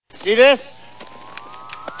See this?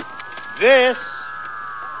 This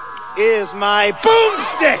is my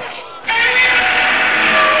boomstick!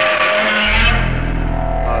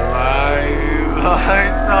 Alive! It's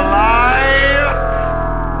alive!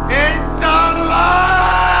 It's alive!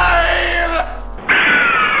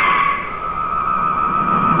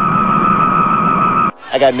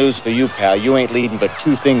 I got news for you, pal. You ain't leading but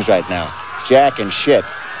two things right now. Jack and shit.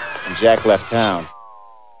 And Jack left town.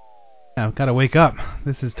 I've got to wake up.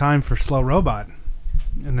 This is time for Slow Robot.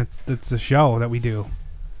 And it's a show that we do.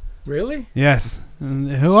 Really? Yes.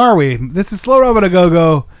 And who are we? This is Slow Robot A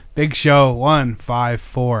Go-Go. Big Show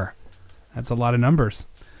 154. That's a lot of numbers.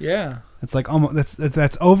 Yeah. It's like almost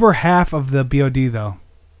that's over half of the BOD though.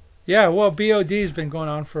 Yeah, well, BOD's been going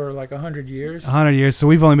on for like 100 years. 100 years, so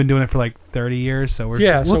we've only been doing it for like 30 years, so we'll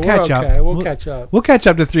catch okay. up. We'll catch up. We'll catch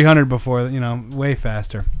up to 300 before, way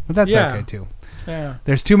faster. But that's okay too. Yeah.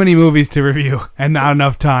 There's too many movies to review and not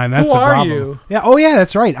enough time. That's the problem. Who are you? Yeah. Oh yeah,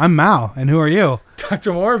 that's right. I'm Mao, and who are you?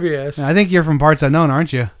 Dr. Morbius. I think you're from Parts Unknown,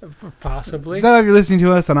 aren't you? Possibly. So if you're listening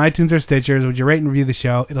to us on iTunes or Stitchers, would you rate and review the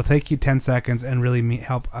show? It'll take you 10 seconds and really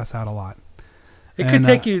help us out a lot. It could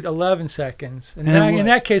take you 11 seconds. In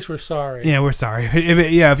that case, we're sorry. Yeah, we're sorry.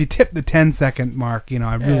 If you tip the 10-second mark,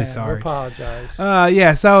 I'm really sorry. We apologize.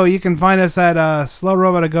 So you can find us at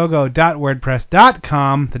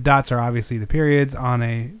slowrobotagogo.wordpress.com. The dots are obviously the periods on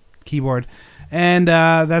a keyboard. And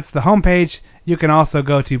that's the homepage. You can also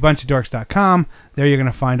go to bunchofdorks.com. There you're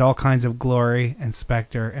going to find all kinds of glory and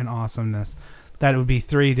specter and awesomeness. That would be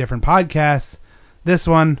 3 different podcasts. This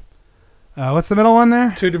one... what's the middle one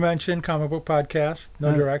there? 2-Dimension Comic Book Podcast.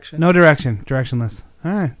 No Direction. No Direction. Directionless.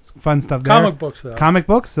 All right. Fun stuff there. Comic books, though. Comic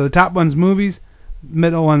books. So the top one's movies.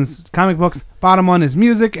 Middle one's comic books. Bottom one is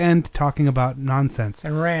music and talking about nonsense.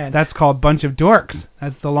 And rant. That's called Bunch of Dorks.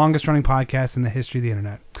 That's the longest running podcast in the history of the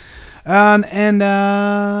internet. And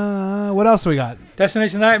what else we got?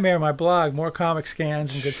 Destination Nightmare, my blog. More comic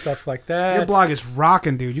scans and good stuff like that. Your blog is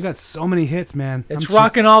rocking, dude. You got so many hits, man. It's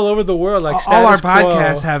rocking all over the world. Like all our Status Quo.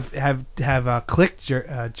 podcasts have click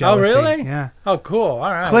jealousy. Oh, really? Yeah. Oh, cool.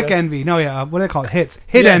 All right. Click envy. No, yeah. What do they call it? Hits.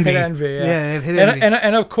 Hit envy. Hit envy. Yeah. Hit envy.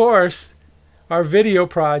 And of course, our video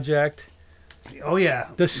project. Oh yeah.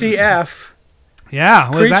 The CF. Yeah,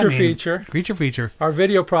 what does that mean? Creature Feature. Our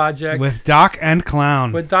video project. With Doc and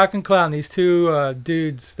Clown. With Doc and Clown, these two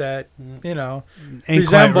dudes that, ain't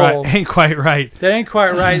resemble... Ain't quite right. They ain't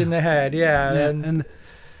quite right in the head, yeah. And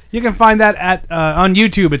you can find that at on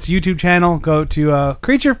YouTube. It's a YouTube channel. Go to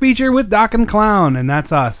Creature Feature with Doc and Clown, and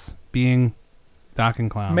that's us being Doc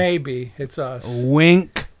and Clown. Maybe it's us.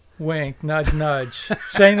 Wink. Wink. Nudge, nudge.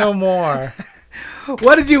 Say no more.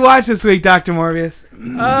 What did you watch this week, Dr. Morbius?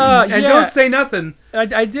 And don't say nothing.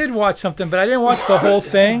 I did watch something, but I didn't watch the whole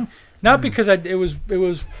thing. Not because it was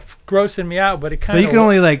grossing me out, but it kind of... So you can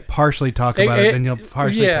only partially talk about it, and you'll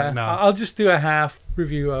partially talk... No. I'll just do a half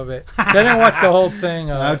review of it. I didn't watch the whole thing.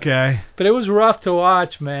 Okay. But it was rough to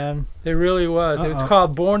watch, man. It really was. It's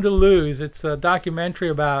called Born to Lose. It's a documentary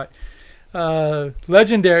about...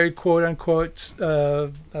 legendary quote-unquote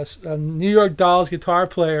New York Dolls guitar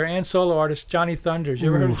player and solo artist Johnny Thunders. You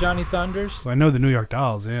ever heard of Johnny Thunders? Well, I know the New York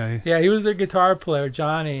Dolls, yeah. Yeah, he was their guitar player,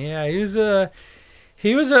 Johnny. Yeah, he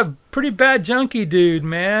was a pretty bad junkie dude,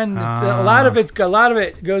 man. A lot of it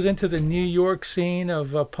goes into the New York scene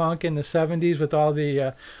of punk in the 70s with all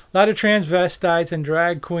the a lot of transvestites and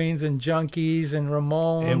drag queens and junkies and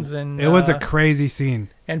Ramones it was a crazy scene.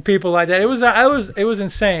 And people like that. It was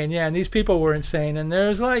insane, yeah. And these people were insane. And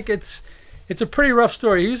there's it's a pretty rough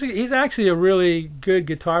story. He's actually a really good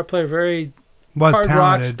guitar player, very hard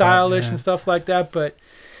rock, stylish and stuff like that. But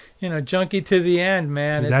junkie to the end,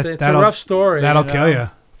 man. It's a rough story. That'll kill you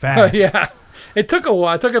fast. Yeah. It took a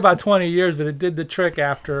while. It took about 20 years, but it did the trick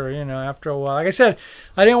after a while. Like I said,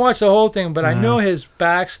 I didn't watch the whole thing, but I know his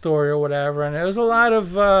backstory or whatever. And there was a lot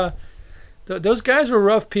of those guys were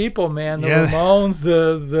rough people, man. The Ramones,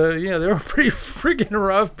 they were pretty freaking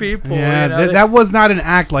rough people. Yeah, that was not an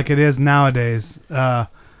act like it is nowadays.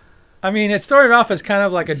 I mean, it started off as kind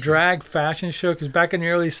of like a drag fashion show, because back in the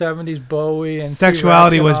early 70s, Bowie and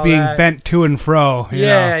sexuality was being bent to and fro.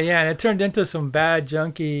 Yeah, and it turned into some bad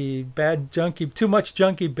junkie, too much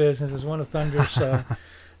junkie business, as one of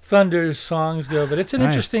Thunder's songs go. But it's an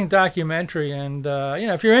interesting documentary, and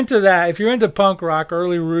if you're into that, if you're into punk rock,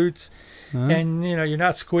 early roots, and you're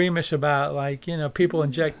not squeamish about people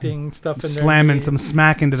injecting stuff in their slamming some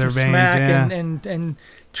smack into their veins, and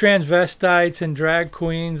transvestites and drag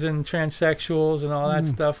queens and transsexuals and all that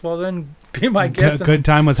stuff. Well, then be my guest. Good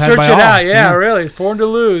time was had by all. Search it out, yeah, really. It's Born to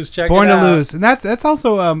Lose. Check it out. Born to Lose, and that's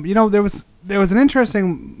also there was an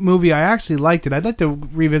interesting movie. I actually liked it. I'd like to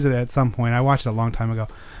revisit it at some point. I watched it a long time ago,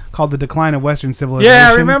 called The Decline of Western Civilization. Yeah,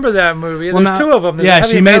 I remember that movie. There's two of them. There's yeah,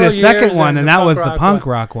 she made a second Years one, and that was the rock punk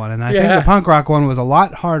rock one. And I think Yeah. the punk rock one was a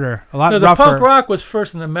lot harder, a lot No, the rougher. punk rock was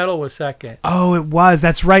first, and the metal was second. Oh, it was.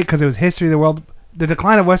 That's right, because it was History of the World. The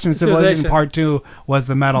Decline of Western Civilization Part 2 was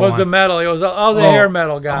the metal one. Was the metal. It was all the hair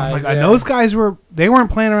metal guys. Oh my God, yeah. those guys they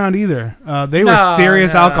weren't playing around either. They were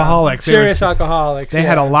serious alcoholics. Serious alcoholics. They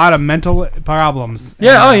had a lot of mental problems.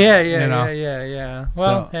 Yeah. And, Oh yeah. you know. Yeah.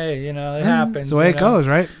 Well, hey, it happens. That's the way it goes,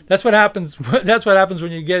 right? That's what happens. That's what happens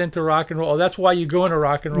when you get into rock and roll. That's why you go into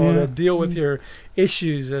rock and roll, to deal with your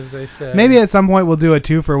issues, as they say. Maybe at some point we'll do a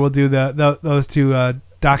twofer. We'll do those two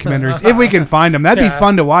documentaries if we can find them. That'd be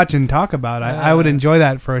fun to watch and talk about. I would enjoy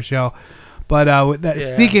that for a show. But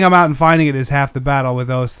seeking them out and finding it is half the battle with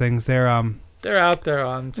those things. They're out there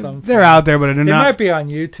on some. They're out there, but they're not. They might be on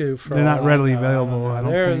YouTube. They're not readily available. I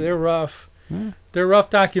don't think. They're rough. Yeah. They're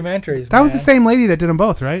rough documentaries. That was the same lady that did them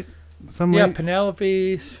both, right?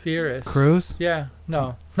 Penelope Spheris. Cruz? Yeah.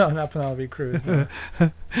 No, not Penelope Cruz. No.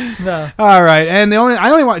 No. All right, and I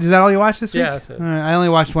only watched. Is that all you watched this week? Yeah, that's it. I only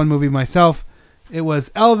watched one movie myself. It was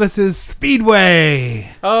Elvis's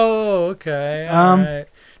Speedway. Oh, okay. All right.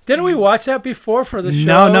 Didn't we watch that before for the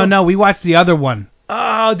show? No. We watched the other one.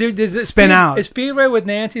 Oh, dude, is it Spin Out? Is Speedway with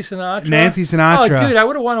Nancy Sinatra? Nancy Sinatra. Oh, dude, I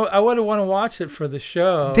would have want to watch it for the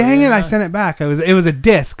show. Dang it! I sent it back. It was a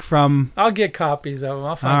disc from. I'll get copies of them.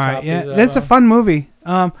 I'll find all right, copies yeah, of them. that's a fun movie.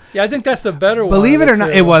 Yeah, I think that's the better one. Believe it or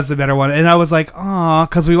not, it was the better one, and I was like, oh,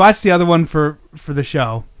 because we watched the other one for the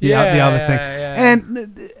show, the Elvis thing,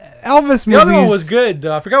 and Elvis. The other one was good,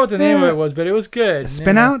 though. I forgot what the name of it was, but it was good.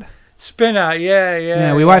 Spin Out. Spin Out, yeah.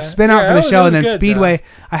 Yeah, we watched Spin Out for the show, and then Speedway. Though.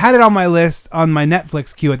 I had it on my list on my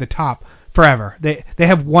Netflix queue at the top forever. They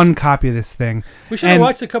have one copy of this thing. We should have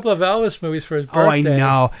watched a couple of Elvis movies for his birthday. Oh, I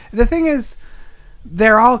know. The thing is,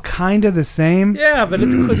 they're all kind of the same. Yeah, but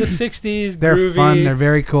it's cool. The 60s, they're groovy. Fun. They're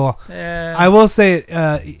very cool. Yeah. I will say,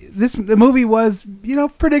 the movie was,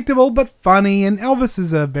 predictable but funny, and Elvis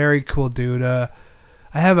is a very cool dude.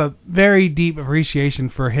 I have a very deep appreciation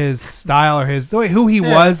for his style or who he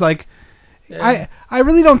was. Like, I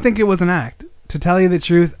really don't think it was an act. To tell you the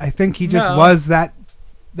truth, I think he just was that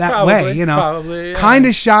probably, way. Probably, kind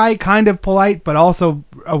of shy, kind of polite, but also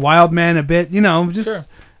a wild man a bit. Just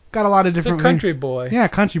got a lot of different. It's a country boy. Yeah,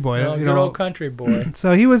 country boy. Good old country boy.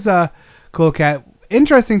 So he was a cool cat.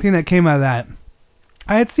 Interesting thing that came out of that.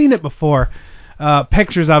 I had seen it before,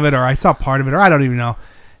 pictures of it, or I saw part of it, or I don't even know.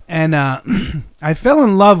 And I fell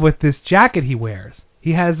in love with this jacket he wears.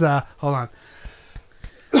 He has hold on.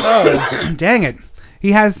 Oh, dang it.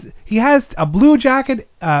 He has a blue jacket,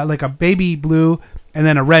 like a baby blue, and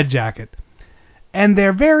then a red jacket. And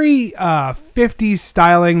they're very 50s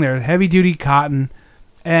styling. They're heavy duty cotton,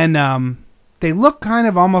 and they look kind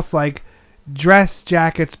of almost like dress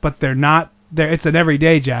jackets, but they're not. It's an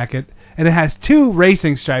everyday jacket, and it has two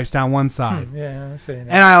racing stripes down one side. Yeah, I see that.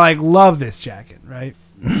 And I love this jacket, right?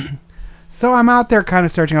 So I'm out there kind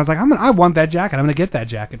of searching. I was like, I want that jacket. I'm gonna get that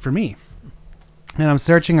jacket for me. And I'm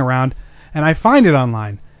searching around, and I find it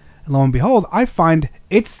online. And lo and behold, I find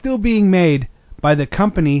it's still being made by the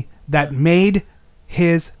company that made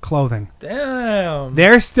his clothing. Damn.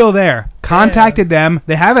 They're still there. Contacted them.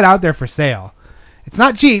 They have it out there for sale. It's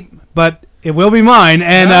not cheap, but it will be mine.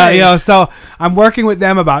 And so I'm working with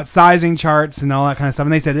them about sizing charts and all that kind of stuff.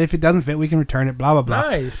 And they said if it doesn't fit, we can return it. Blah blah blah.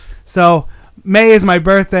 Nice. So May is my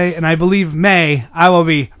birthday, and I believe May I will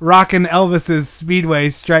be rocking Elvis's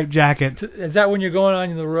Speedway striped jacket. Is that when you're going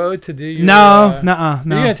on the road to do your... No. You're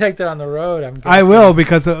going to take that on the road, I'm guessing. I will,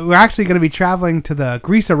 because we're actually going to be traveling to the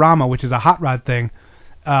Greaserama, which is a hot rod thing.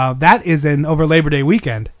 That is over Labor Day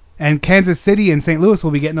weekend. And Kansas City and St. Louis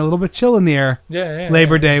will be getting a little bit chill in the air.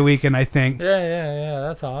 Labor Day weekend, I think. Yeah.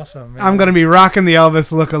 That's awesome. Man. I'm going to be rocking the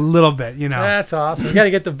Elvis look a little bit, That's awesome. You got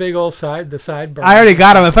to get the big old sideburns. I already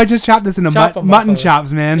got them. If I just chop this into mutton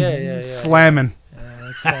chops, man, slamming. Yeah,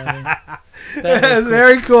 that's funny. That's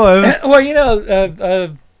very cool.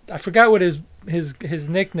 Well, I forgot what his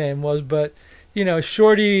nickname was, but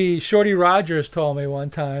Shorty Rogers told me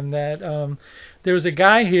one time that there was a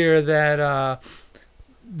guy here that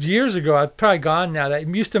years ago, I've probably gone now, that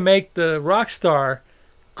used to make the rock star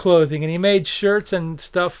clothing, and he made shirts and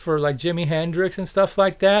stuff for like Jimi Hendrix and stuff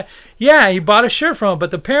like that. Yeah, he bought a shirt from him,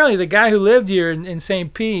 but apparently the guy who lived here in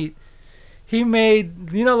St. Pete, he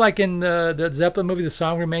made, like in the Zeppelin movie, The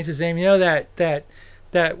Song Remains the Same,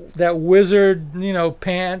 that wizard,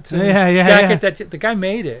 pants and jacket, that the guy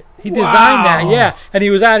made it. He designed that, and he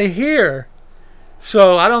was out of here.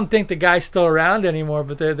 So I don't think the guy's still around anymore,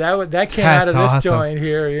 but that came out of this joint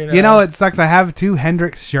here. It sucks. I have two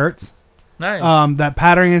Hendrix shirts. Nice. That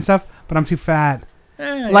patterning and stuff, but I'm too fat.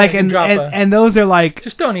 Like and those are like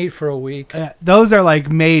just don't eat for a week. Those are like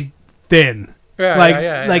made thin.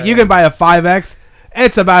 Yeah, like you can buy a 5X.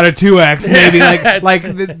 It's about a 2X maybe.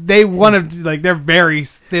 They want to like they're very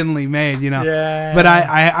thinly made, Yeah. But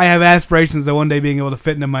I have aspirations of one day being able to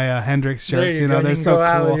fit into my Hendrix shirts. They're so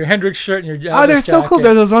cool. Your Hendrix shirt and your Elvis they're so cool.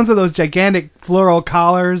 There's those ones with those gigantic floral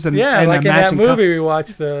collars and like in that movie we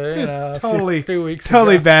watched totally 3 weeks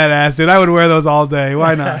totally ago. badass, dude. I would wear those all day.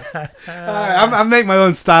 Why not? I make my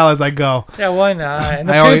own style as I go. Yeah, why not? And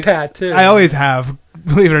the pin pad too. I always have.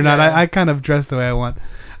 Believe it or not, I kind of dress the way I want.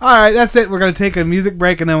 All right, that's it. We're going to take a music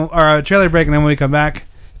break or a trailer break, and then when we come back,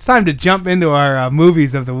 it's time to jump into our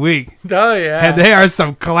movies of the week. Oh, yeah. And they are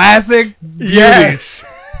some classic movies. Yes.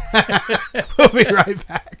 We'll be right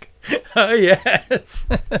back. Oh, yes.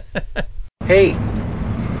 Hey,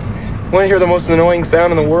 want to hear the most annoying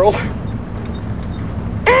sound in the world?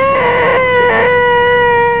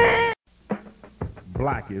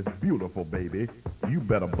 Black is beautiful, baby. You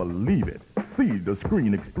better believe it. See the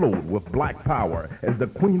screen explode with black power as the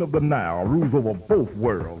Queen of the Nile rules over both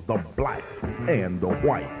worlds, the black and the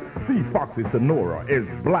white. See Foxy Sonora as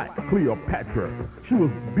Black Cleopatra. She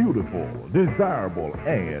was beautiful, desirable,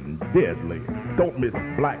 and deadly. Don't miss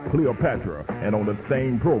Black Cleopatra. And on the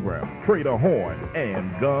same program, Trader Horn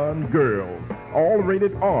and Gun Girls. All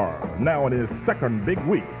rated R. Now in its second big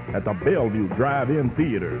week at the Bellevue Drive-In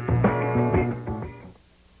Theater.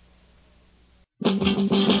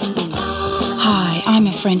 Hi, I'm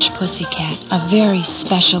a French pussycat, a very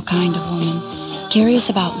special kind of woman, curious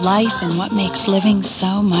about life and what makes living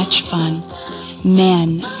so much fun.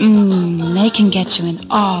 Men, they can get you in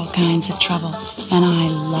all kinds of trouble, and I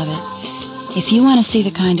love it. If you want to see the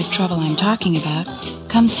kind of trouble I'm talking about,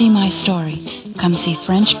 come see my story. Come see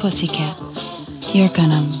French Pussycat. You're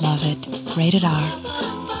gonna love it. Rated R.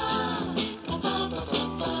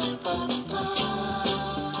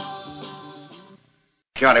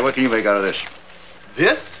 Johnny, what can you make out of this?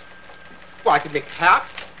 This? Well, I could make a hat,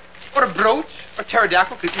 or a brooch, or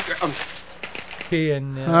pterodactyl.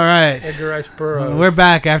 And, all right. Edgar Rice Burroughs. We're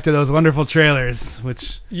back after those wonderful trailers,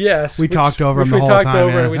 which we talked over them the whole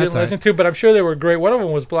time. We didn't listen to, but I'm sure they were great. One of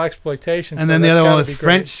them was Blaxploitation. And then the other one was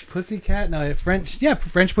French Pussycat. No, French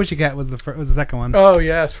Pussycat was the second one. Oh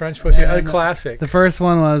yes, French Pussycat, a classic. The first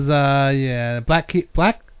one was Black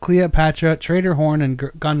Cleopatra, Trader Horn, and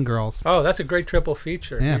Gun Girls. Oh, that's a great triple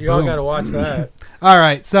feature. Yeah, you all got to watch that. All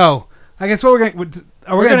right, so I guess what we're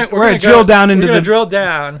gonna drill down into We're gonna drill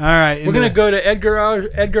down. All right, we're gonna go to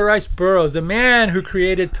Edgar Rice Burroughs, the man who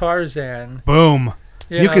created Tarzan. Boom.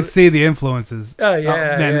 You could see the influences. Oh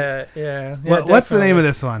yeah. What's the name of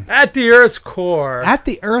this one? At the Earth's Core. At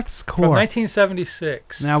the Earth's Core. From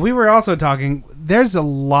 1976. Now we were also talking. There's a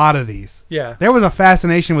lot of these. Yeah. There was a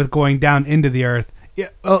fascination with going down into the Earth. Yeah,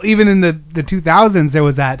 well, even in the 2000s, there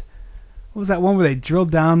was that. What was that one where they drilled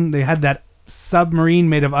down? They had that submarine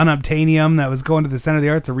made of unobtainium that was going to the center of the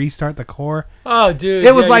Earth to restart the core. Oh, dude!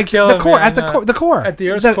 It was like the core at the core. At the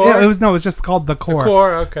Earth's core. It was just called the core. The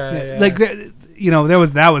core, okay. Like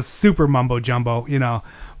that was super mumbo jumbo,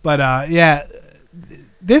 But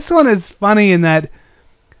this one is funny in that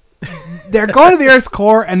they're going to the Earth's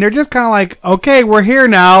core and they're just kind of like, okay, we're here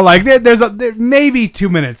now. Like there's maybe 2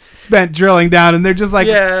 minutes spent drilling down, and they're just like,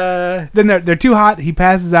 Then they're too hot. He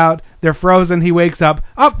passes out. They're frozen. He wakes up.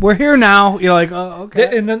 We're here now. You're like, oh,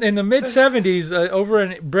 okay. In the mid '70s, over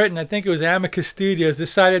in Britain, I think it was Amicus Studios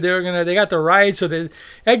decided they got the rights. So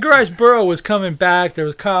Edgar Rice Burroughs was coming back. There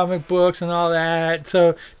was comic books and all that.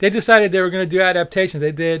 So they decided they were gonna do adaptations.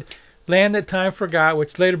 They did Land That Time Forgot,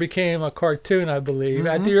 which later became a cartoon, I believe.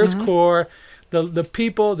 At the Earth's Core. The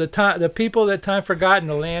people that time forgot, and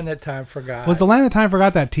the land that time forgot. Was the Land That Time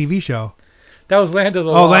Forgot that TV show? That was Land of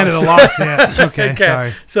the Lost. Oh, Land of the Lost. Yeah. Okay.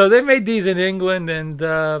 Sorry. So they made these in England, and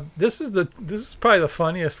this is probably the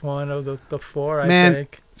funniest one of the four. I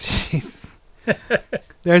think. Jeez.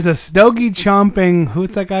 There's a stogie chomping.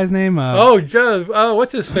 Who's that guy's name?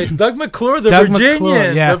 What's his face? Doug McClure, the Virginian.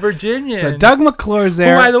 McClure, yeah. The Virginian. So Doug McClure's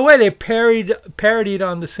there. Who, by the way, they parodied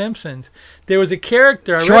on The Simpsons. There was a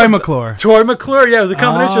character. Troy McClure. Troy McClure, yeah. It was a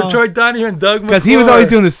combination of Troy Donahue and Doug McClure. Because he was always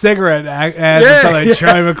doing the cigarette ads.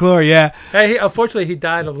 Troy McClure, yeah. Hey, unfortunately, he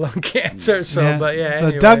died of lung cancer. So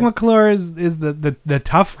anyway. Doug McClure is the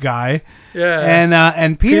tough guy. Yeah.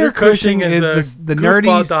 And Peter Cushing is the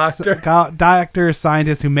nerdy doctor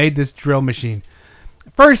scientist who made this drill machine.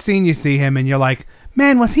 First scene you see him and you're like,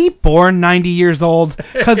 man, was he born 90 years old?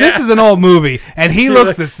 Because this is an old movie, and he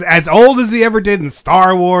looks as old as he ever did in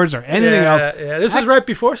Star Wars or anything else. Yeah, this is right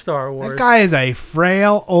before Star Wars. That guy is a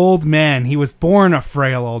frail old man. He was born a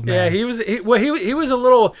frail old man. Yeah, he was a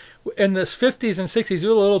little, in the 50s and 60s, he was a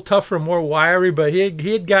little tougher, more wiry, but he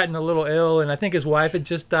had gotten a little ill, and I think his wife had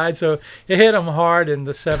just died, so it hit him hard in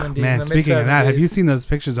the 70s. Man, the speaking of that, mid-70s. have you seen those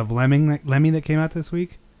pictures of Lemmy that came out this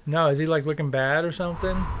week? No, is he like looking bad or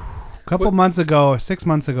something? A couple months ago, or 6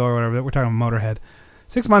 months ago, or whatever, we're talking about Motorhead.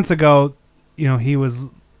 6 months ago, he was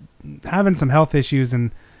having some health issues,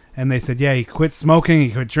 and they said, yeah, he quit smoking,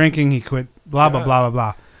 he quit drinking, he quit blah, blah, blah, blah,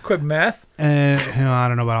 blah. Quit meth? I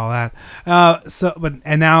don't know about all that.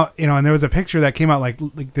 And now, and there was a picture that came out like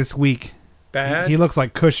this week. Bad? He looks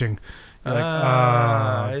like Cushing. You're like,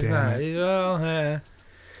 oh, he's damn not. it.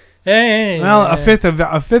 Well, a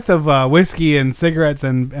fifth of whiskey and cigarettes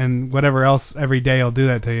and whatever else every day will do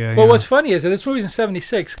that to you. Well, what's funny is that this movie's in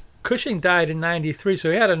 76. Cushing died in 93,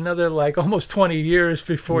 so he had another almost 20 years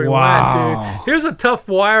before he went, dude. He was a tough,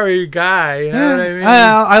 wiry guy, you know what I mean?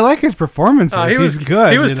 I like his performances. He's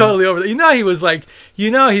good. He was totally over there. He was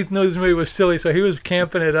he knew this movie was silly, so he was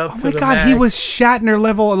camping it up to the max. Oh my God, he was Shatner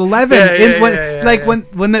level 11.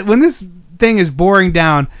 When this thing is boring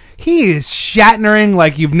down, he is Shatnering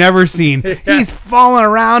like you've never seen. Yeah. He's falling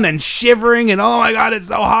around and shivering, and oh my God, it's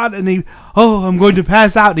so hot, and I'm going to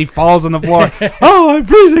pass out, and he falls on the floor. Oh, I'm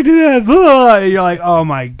freezing to death. And you're like, oh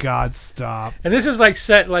my God, stop. And this is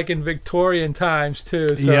set in Victorian times too,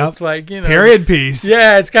 so it's period piece.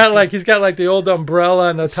 Yeah, he's got the old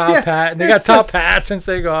umbrella and the top hat, and they got top hats and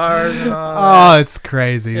cigars and all that. It's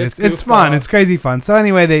crazy. It's fun. It's crazy fun. So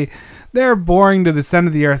anyway, they're boring to the center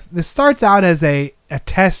of the earth. This starts out as a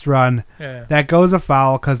test run that goes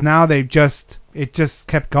afoul because now it just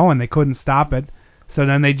kept going. They couldn't stop it. So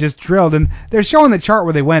then they just drilled, and they're showing the chart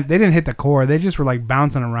where they went. They didn't hit the core. They just were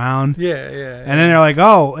bouncing around. Yeah. And then they're like,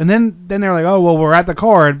 oh, and then they're like, oh, well, we're at the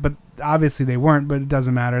core, but obviously they weren't, but it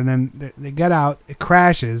doesn't matter. And then they get out. It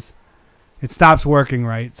crashes. It stops working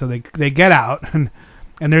right. So they get out, and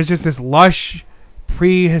there's just this lush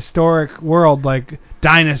prehistoric world, like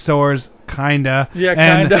dinosaurs, kinda. Yeah,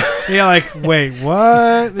 kinda. You're like, wait, what?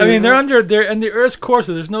 I mean, they're in the Earth's core,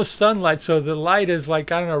 so there's no sunlight, so the light is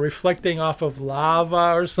reflecting off of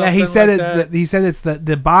lava or something. Yeah, he said it's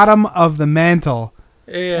the bottom of the mantle.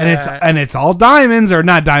 Yeah. And it's all diamonds, or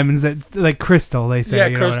not diamonds, like crystal, they say.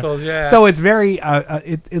 Yeah, crystals, yeah. So it's very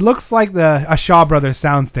it looks like a Shaw Brothers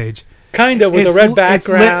soundstage. Kind of, with a red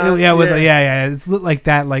background. It's lit like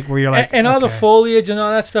that, where you're like... And all the foliage and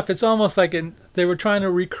all that stuff, it's almost like they were trying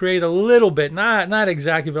to recreate a little bit, not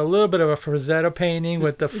exactly, but a little bit of a Frazetta painting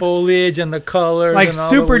with the foliage and the colors and all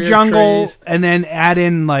super the weird jungle, trees. And then add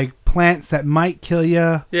in, plants that might kill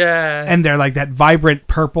you. Yeah. And they're that vibrant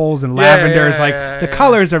purples and lavenders. The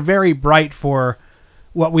colors are very bright for...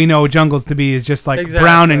 what we know jungles to be is just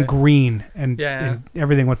brown and green and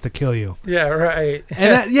everything wants to kill you. Yeah, right.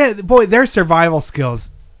 And boy, their survival skills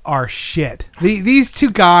are shit. These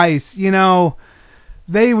two guys,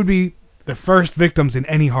 they would be the first victims in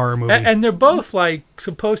any horror movie. And they're both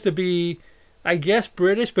supposed to be, I guess,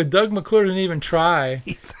 British, but Doug McClure didn't even try.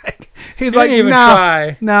 He's like,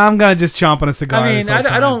 no, I'm gonna just chomp on a cigar. I mean,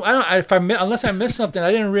 unless I missed something,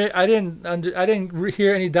 I didn't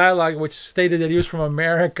hear any dialogue which stated that he was from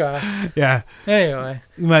America. Yeah. Anyway.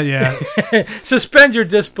 But yeah. Suspend your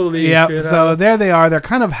disbelief. Yeah. So there they are. They're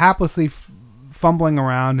kind of haplessly fumbling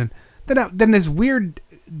around, and then this weird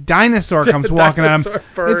dinosaur comes walking at them.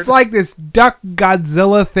 It's like this duck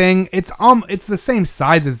Godzilla thing. It's the same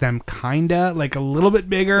size as them, kinda, a little bit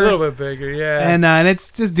bigger. A little bit bigger, yeah. And it's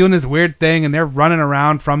just doing this weird thing, and they're running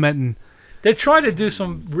around from it, and they tried to do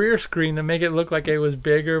some rear screen to make it look like it was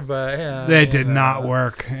bigger, but they did not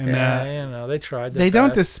work. And, they tried. They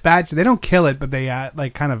don't dispatch it. They don't kill it, but they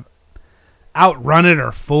kind of outrun it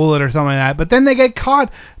or fool it or something like that. But then they get caught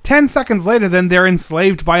 10 seconds later. Then they're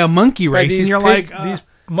enslaved by a monkey race, and you're these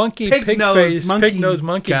pig-nosed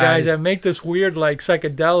monkey guys that make this weird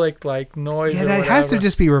psychedelic noise. Yeah, that has to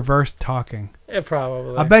just be reverse talking. Yeah,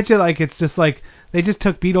 probably. I bet you it's just they just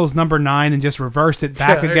took Beatles number 9 and just reversed it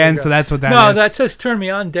back again. So that's what that is. No, that says "Turn Me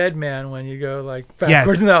On, Dead Man" when you go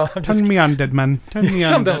backwards. Yes. No, Turn me on, dead man. Turn me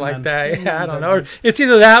on, something dead like man. that. Yeah, I don't know. It's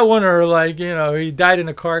either that one or he died in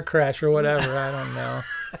a car crash or whatever. I don't know.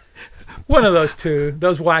 One of those two.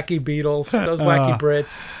 Those wacky Beatles. Those wacky Brits.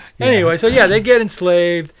 Anyway, so they get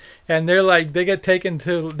enslaved, and they get taken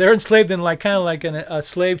to, they're enslaved in kind of like a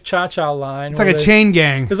slave cha-cha line. It's like a chain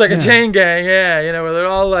gang. It's like a chain gang, where they're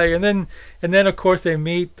all and And then, of course, they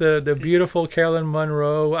meet the beautiful Carolyn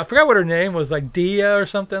Monroe. I forgot what her name was, like Dia or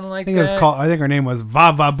something like that. I think her name was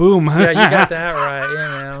Vava Boom. Yeah, you got that right. You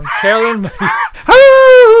know, Carolyn.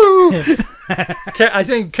 I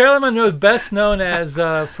think Carolyn Monroe is best known as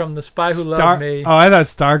from The Spy Who Loved Me. Oh, I thought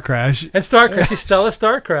Star Crash. And Star Crash. She's Stella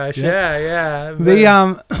Star Crash.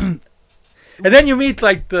 Yeah. And then you meet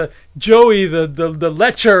like the Joey, the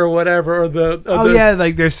Lecher or whatever, or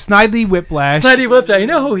like there's Snidely Whiplash. You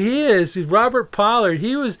know who he is? He's Robert Pollard.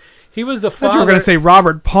 He was the father. I thought you were gonna say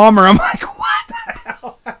Robert Palmer. I'm like, what the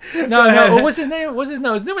hell? No. What's his name? His name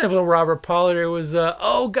was Robert Pollard. It was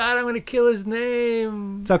oh God, I'm gonna kill his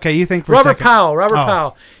name. It's okay. You think for Robert a second. Powell.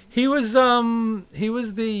 Powell. He was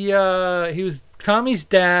Tommy's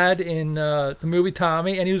dad in the movie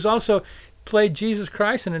Tommy, and he was also played Jesus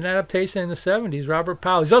Christ in an adaptation in the 70s, Robert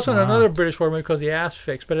Powell. He's also in another British horror movie called The Ass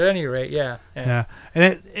Fix, but at any rate, yeah. And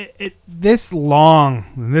this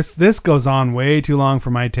goes on way too long for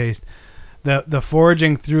my taste. The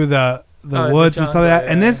foraging through the woods and stuff like that.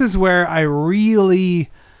 Yeah. And this is where I really...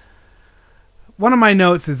 One of my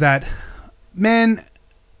notes is that, man,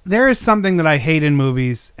 there is something that I hate in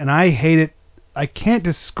movies, and I hate it. I can't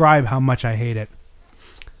describe how much I hate it.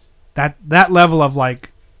 That level of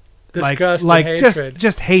disgust and hatred.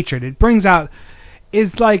 Just hatred. It brings out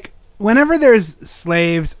is like whenever there's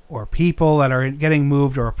slaves or people that are getting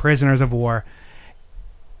moved or prisoners of war,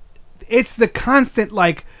 it's the constant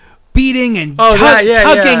beating and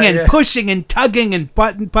tugging and pushing and tugging and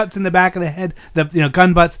butts in the back of the head,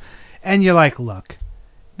 gun butts, and you're like, look,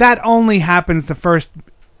 that only happens the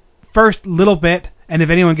first little bit, and if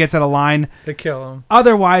anyone gets out of line, they kill them.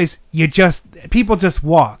 Otherwise, people just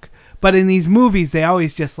walk. But in these movies, they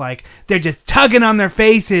always they're just tugging on their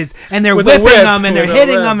faces, and they're whipping them, and they're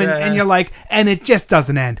hitting them, and you're like, and it just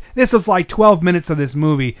doesn't end. This was 12 minutes of this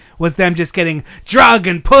movie was them just getting drugged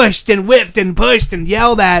and pushed and whipped and pushed and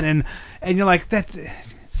yelled at, and you're like, that's...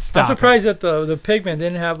 I'm surprised that the pigman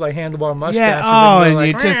didn't have handlebar mustache.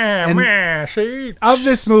 Yeah, see? Of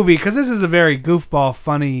this movie, because this is a very goofball,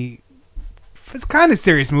 funny... It's kind of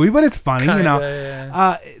serious movie, but it's funny,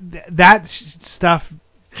 that stuff...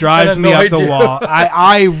 drives me up the wall.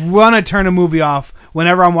 I want to turn a movie off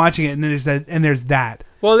whenever I'm watching it, and there's that.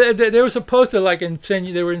 Well, they were supposed to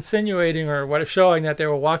they were insinuating or showing that they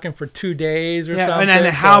were walking for 2 days or something.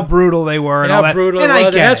 And how brutal they were and all that. How brutal it was.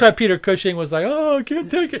 And that's why Peter Cushing was like, oh, I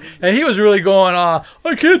can't take it. And he was really going on,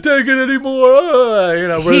 I can't take it anymore.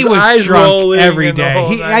 He was drunk every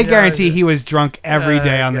day. I guarantee he was drunk every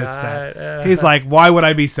day on this set. He's like, why would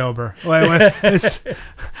I be sober?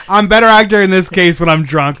 I'm better actor in this case when I'm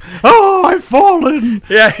drunk. Oh, I've fallen.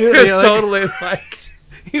 Yeah, he was totally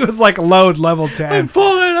he was load level 10. I'm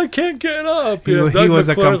falling, I can't get up. Doug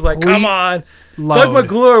McClure was like, come on. Load. Doug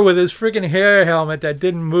McClure with his freaking hair helmet that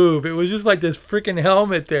didn't move. It was just this freaking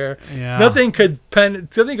helmet there. Yeah. Nothing could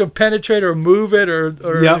penetrate or move it or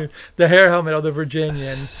the hair helmet of the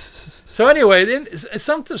Virginian. So anyway,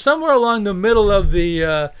 somewhere along the middle of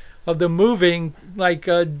the moving,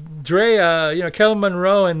 Drea, Carolyn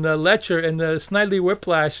Monroe and the Lecher and the Snidely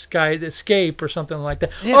Whiplash guy escape or something like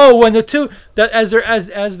that. Yeah. Oh, when the two as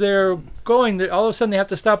they're going, all of a sudden they have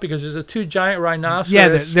to stop because there's two giant rhinoceros. Yeah,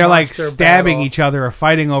 they're stabbing each other or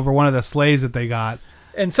fighting over one of the slaves that they got.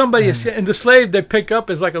 And and the slave they pick up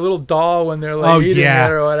is like a little doll when they're eating it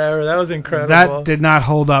or whatever. That was incredible. That did not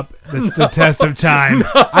hold up the test of time.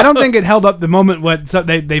 No. I don't think it held up the moment when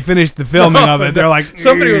they finished the filming of it. They're like...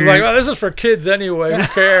 Somebody was like, oh, this is for kids anyway. Who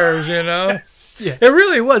cares, Yeah. It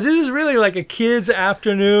really was. This is really like a kid's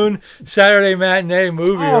afternoon Saturday matinee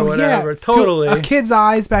movie or whatever. Yeah. Totally. To a kid's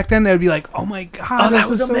eyes back then, they would be like, "Oh my God, that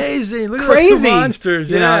was amazing! Look crazy. At those two monsters!"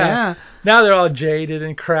 Yeah. Now they're all jaded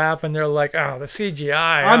and crap, and they're like, "Oh, the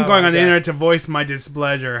CGI." I'm going on the internet to voice my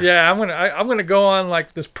displeasure. Yeah, I'm gonna go on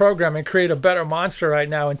this program and create a better monster right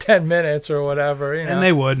now in 10 minutes or whatever. And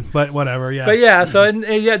they would, but whatever. Yeah. But yeah, so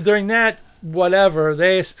during that whatever,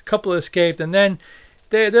 a couple escaped, and then.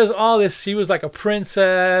 There's all this. She was like a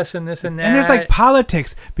princess and this and that. And there's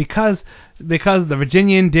politics because the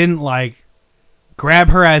Virginian didn't grab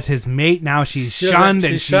her as his mate. Now she's shunned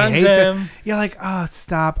and she hates him. You're like, oh,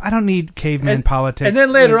 stop! I don't need caveman politics. And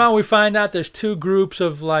then later on, we find out there's two groups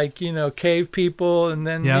of cave people, and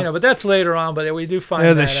then but that's later on. But we do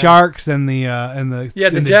find the sharks and the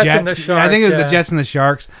Jets and the sharks. Yeah, I think it was the Jets and the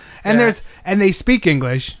sharks. And they speak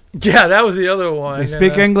English. Yeah, that was the other one. They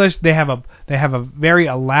speak English. They have a very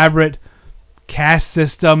elaborate caste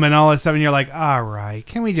system and all that stuff. And you're like, all right,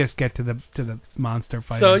 can we just get to the monster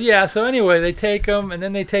fight? So anyway, they take them, and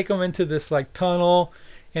then they take them into this tunnel,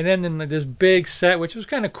 and then in this big set, which was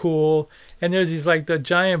kind of cool. and there's these like the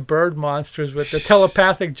giant bird monsters with the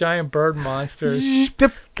telepathic giant bird monsters,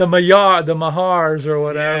 the Mahars or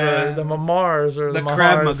whatever, the Mamars or the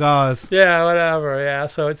Krav Mahars. Magas. Yeah, whatever. Yeah,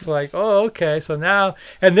 so it's like, oh, okay. So now,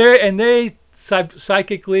 and they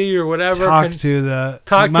psychically or whatever talk to the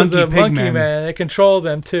monkey pigmen. man. They control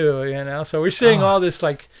them too, you know. So we're seeing all this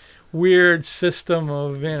like weird system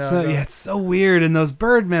of, you know. So, yeah, it's so weird, and those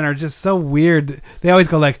birdmen are just so weird. They always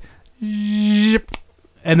go like,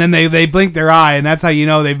 and then they blink their eye, and that's how you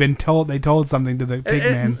know they told something to the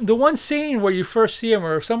pigman. The one scene where you first see them,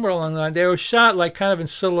 or somewhere along the line, they were shot like kind of in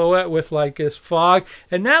silhouette with like this fog,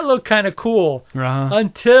 and that looked kind of cool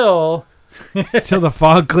until the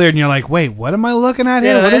fog cleared, and you're like, wait, what am I looking at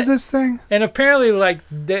here? What is this thing? And apparently, like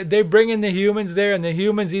they bring in the humans there, and the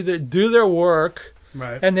humans either do their work,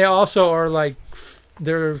 right, and they also are like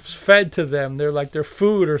they're fed to them. They're like their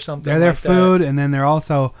food or something. They're their food, and then they're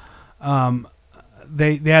also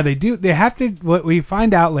They have to, what we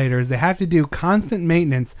find out later is they have to do constant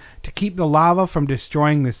maintenance to keep the lava from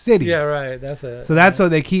destroying the city. Yeah, right, that's it. So that's why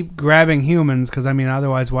they keep grabbing humans, because, I mean,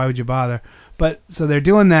 otherwise, why would you bother? But, so they're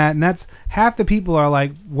doing that, and that's, half the people are,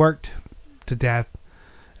 like, worked to death,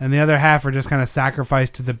 and the other half are just kind of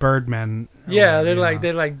sacrificed to the birdmen. Yeah, they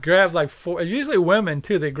grab like four, usually women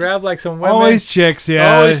too. They grab like some women. Always chicks,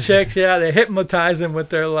 yeah. Always chicks, yeah. They hypnotize them with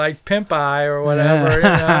their like pimp eye or whatever, you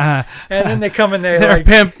know. And then they come and their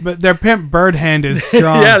pimp bird hand is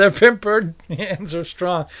strong. Yeah, their pimp bird hands are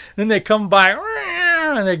strong. Then they come by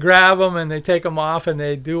and they grab them and they take them off and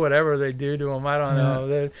they do whatever they do to them. I don't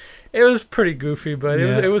know. It was pretty goofy, but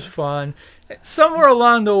it was fun. Somewhere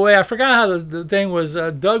along the way, I forgot how the thing was.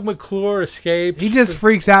 Doug McClure escapes. He just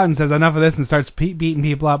freaks out and says enough of this and starts beating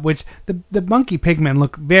people up. Which the monkey pigmen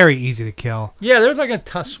look very easy to kill. Yeah, they're like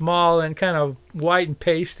small and kind of white and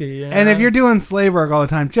pasty. You know? And if you're doing slave work all the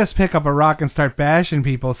time, just pick up a rock and start bashing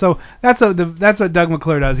people. So that's what Doug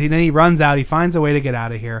McClure does. Then he runs out. He finds a way to get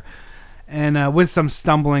out of here, and with some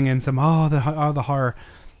stumbling and some the horror,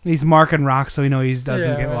 he's marking rocks so he doesn't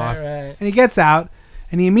get lost. Right. And he gets out.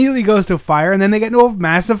 And he immediately goes to a fire, and then they get into a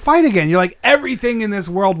massive fight again. You're like, everything in this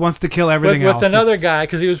world wants to kill everything else. With another guy,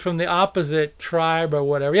 because he was from the opposite tribe or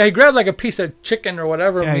whatever. Yeah, he grabbed like a piece of chicken or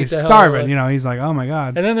whatever. Yeah, he's starving. He's like, oh my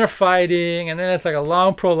god. And then they're fighting, and then it's like a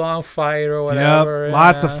long, prolonged fight or whatever. Yep,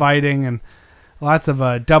 lots of fighting and lots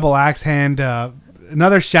of double axe hand.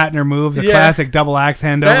 Another Shatner move, the classic double axe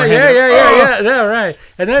hand overhead. Yeah, right.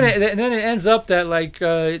 And then it ends up that like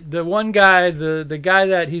the one guy, the guy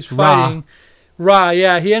that he's fighting. Ra,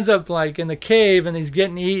 yeah, he ends up like in the cave and he's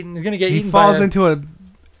getting eaten. He's gonna get eaten. He falls into a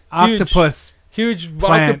octopus. Huge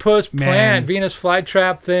octopus plant, Venus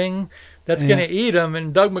flytrap thing that's gonna eat him.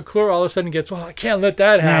 And Doug McClure all of a sudden gets, well, I can't let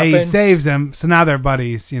that happen. Yeah, he saves him. So now they're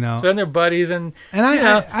buddies, So then they're buddies, and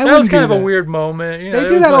I that was kind of a weird moment. They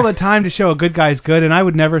do that all the time to show a good guy's good, and I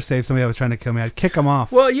would never save somebody that was trying to kill me. I'd kick him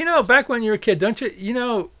off. Well, back when you were a kid, don't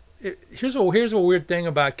you? Here's a weird thing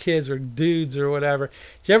about kids or dudes or whatever.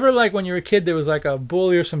 Did you ever, like, when you were a kid, there was like a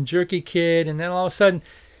bully or some jerky kid, and then all of a sudden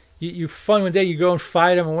you fun one day you go and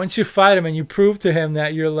fight him, and once you fight him and you prove to him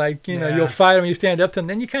that you're like, you'll fight him, you stand up to him,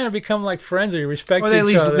 then you kind of become like friends or you respect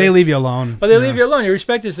each other. They leave you alone. Or they leave you alone. You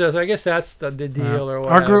respect each other. So I guess that's the deal or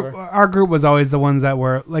whatever. Our group was always the ones that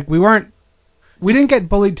were like we didn't get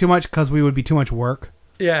bullied too much because we would be too much work.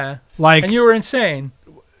 Yeah. Like, and you were insane.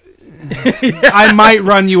 I might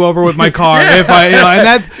run you over with my car if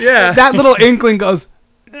that little inkling goes,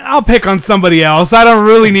 I'll pick on somebody else. I don't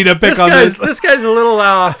really need to pick on this. This guy's a little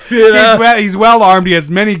off. He's well armed. He has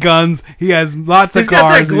many guns. He has lots of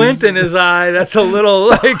cars. He's got that glint in his eye. That's a little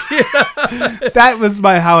like. That was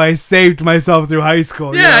how I saved myself through high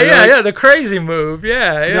school. Yeah. The crazy move.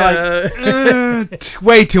 Yeah. Like,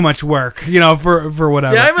 way too much work. For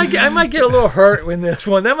whatever. Yeah, I might get a little hurt in this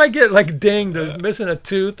one. That might get like dinged or missing a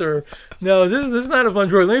tooth or. No, this is not a fun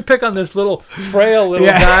story. Let me pick on this little frail little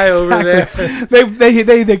guy over there.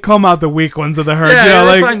 They come out the weak ones of the herd. Yeah,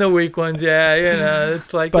 they find the weak ones. Yeah,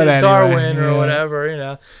 it's like Darwin or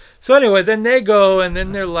whatever. So anyway, then they go and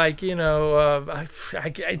then they're like, I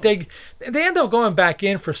think they end up going back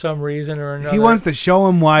in for some reason or another. He wants to show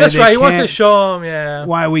him why. That's right. He wants to show him,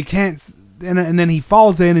 why we can't. And then he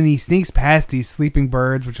falls in and he sneaks past these sleeping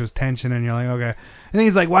birds, which was tension. And you're like, okay. And then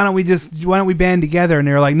he's like, why don't we band together? And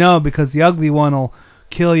they're like, no, because the ugly one will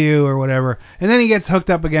kill you or whatever. And then he gets hooked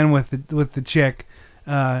up again with the chick.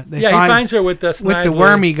 He finds her with the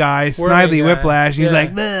wormy guy, Snidely Whiplash. He's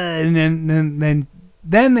like, and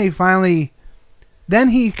then they finally. Then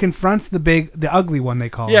he confronts the ugly one they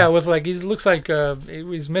call him. Yeah, with like he looks like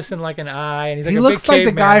he's missing like an eye, and he's like he looks like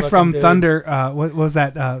the guy from Thunder. What was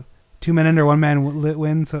that? 2 Men Under, 1 Man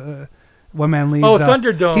Wins. One Man Leaves.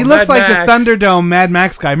 Thunderdome. He looks Mad like Max. the Thunderdome Mad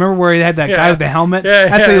Max guy. Remember where he had that guy with the helmet? Yeah,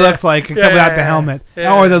 That's what he looks like coming without the helmet.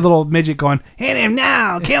 Yeah. Or the little midget going, hit him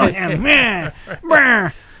now, kill him.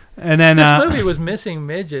 And then this movie was missing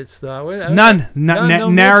midgets though. None.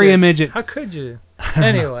 Nary a midget. How could you?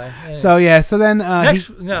 Anyway. So then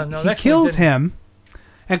he kills one him,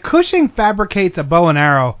 and Cushing fabricates a bow and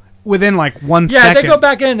arrow within like 1 second. Yeah, they go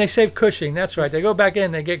back in and they save Cushing. That's right. They go back in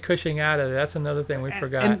and they get Cushing out of it. That's another thing we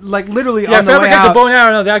forgot. And like literally on the way fabricates out, a bow and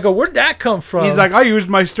arrow. And I go, where'd that come from? He's like, I used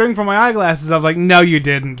my string for my eyeglasses. I was like, no, you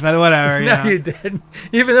didn't. But whatever. No, you didn't.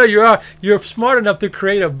 Even though you're smart enough to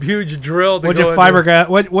create a huge drill. What'd you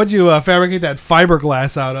fabricate that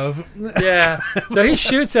fiberglass out of? Yeah. So he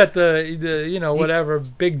shoots at the whatever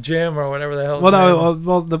big Jim or whatever the hell.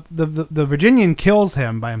 The Virginian kills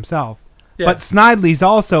him by himself. Yeah. But Snidely's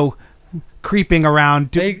also creeping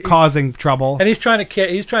around, causing trouble. And he's trying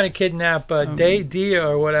to kidnap Dia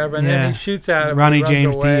or whatever, and then he shoots at him. Ronnie and he runs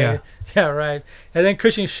James away. Dia. Yeah, right. And then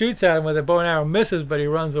Cushing shoots at him with a bow and arrow, misses, but he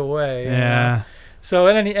runs away. Yeah. So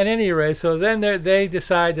at any rate, so then they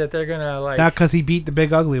decide that they're gonna like. Not because he beat the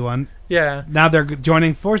big ugly one. Yeah. Now they're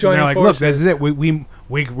joining forces. And they're like, look, this is it.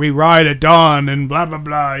 We ride at dawn and blah blah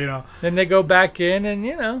blah. Then they go back in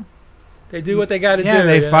and they do what they got to do. Yeah,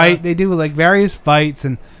 they fight. They do like various fights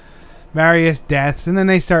and various deaths, and then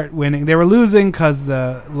they start winning. They were losing because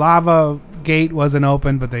the lava gate wasn't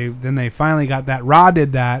open, but they finally got that. Rod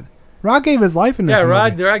did that. Rod gave his life in this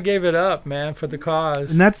movie. Rod gave it up, man, for the cause.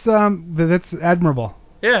 And that's admirable.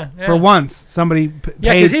 Yeah. For once, somebody paid.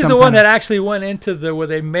 Yeah, because he's the one that actually went into where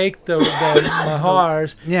they make the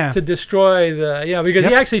Mahars to destroy because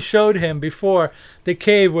he actually showed him before the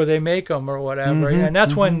cave where they make them or whatever, and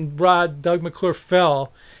that's when Doug McClure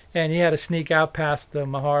fell. And he had to sneak out past the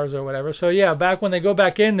Mahars or whatever. So back when they go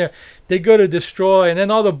back in there, they go to destroy, and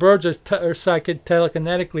then all the birds are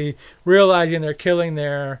telekinetically realizing they're killing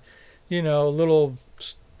their, little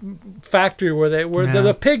factory where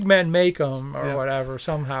the pigmen make them or whatever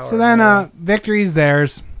somehow. So then victory's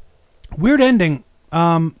theirs. Weird ending.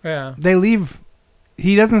 They leave.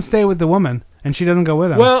 He doesn't stay with the woman, and she doesn't go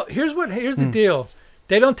with him. Well, here's the deal.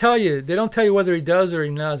 They don't tell you. They don't tell you whether he does or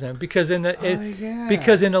he doesn't, because in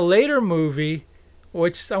a later movie,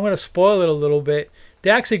 which I'm going to spoil it a little bit, they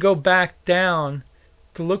actually go back down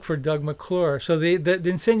to look for Doug McClure. So the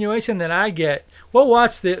insinuation that I get, we'll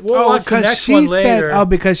watch the next one later.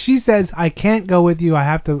 Because she says I can't go with you. I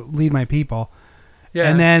have to lead my people. Yeah.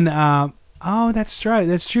 And then that's right.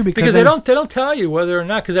 That's true because they don't tell you whether or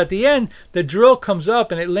not, because at the end the drill comes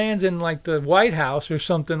up and it lands in like the White House or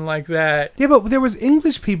something like that. Yeah, but there was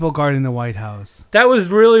English people guarding the White House. That was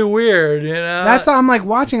really weird, That's how I'm like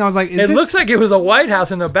watching. I was like, looks like it was the White House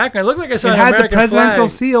in the background. It looked like I saw an American flag. It had the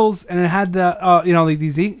presidential seals and it had the like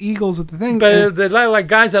these eagles with the thing. But they're like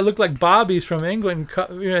guys that look like Bobbies from England,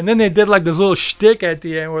 and then they did like this little shtick at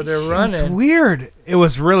the end where they're running. It's weird. It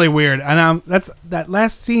was really weird, and that's that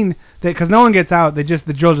last scene because no one gets out. The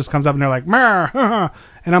drill just comes up and they're like, "Mer,"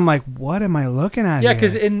 and I'm like, what am I looking at? Yeah,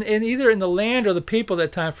 because in either in the land or the people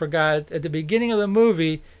that time forgot at the beginning of the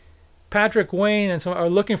movie, Patrick Wayne and some are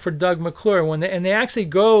looking for Doug McClure and they actually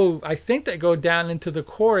go. I think they go down into the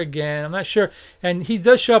core again. I'm not sure. And he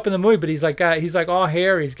does show up in the movie, but he's like all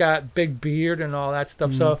hairy. He's got big beard and all that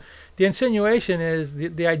stuff. So the insinuation is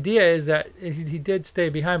the idea is that he did stay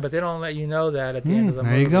behind, but they don't let you know that at the end of the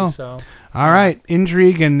movie. There you go. So. All right,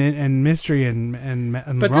 intrigue and mystery and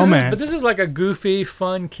romance. But this is like a goofy,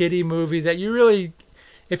 fun, kiddie movie that you really,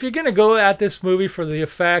 if you're gonna go at this movie for the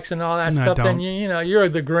effects and all that stuff, then you're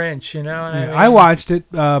the Grinch, I watched it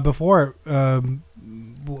before.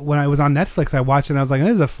 When I was on Netflix, I watched it and I was like,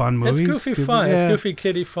 this is a fun movie. It's goofy fun. Yeah. It's goofy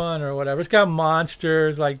kiddie fun or whatever. It's got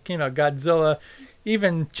monsters like, Godzilla,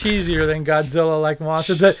 even cheesier than Godzilla like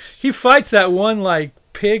monsters. He fights that one like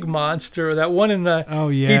pig monster, that one in the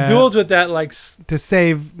he duels with that like to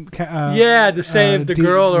save the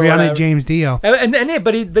girl or Rihanna whatever. James Dio.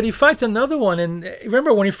 But he fights another one, and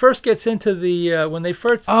remember when he first gets into the when they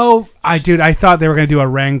first I thought they were going to do a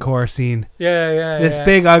Rancor scene. This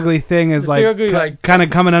big ugly thing is kind of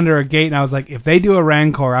coming under a gate, and I was like, if they do a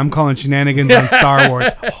Rancor, I'm calling shenanigans on Star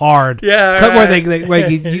Wars hard. Where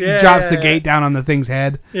he drops the gate down on the thing's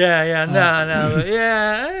head.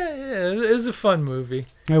 It was a fun movie.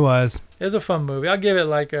 It was. It was a fun movie. I'll give it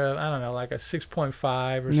like a 6.5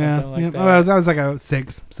 or something like that. Well, that was like a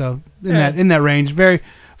 6. So in that range, very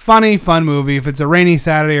funny, fun movie. If it's a rainy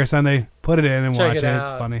Saturday or Sunday, put it in and watch it.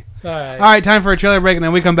 It's funny. All right, time for a trailer break, and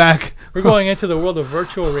then we come back. We're going into the world of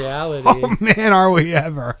virtual reality. Oh man, are we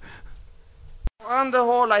ever? On the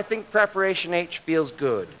whole, I think Preparation H feels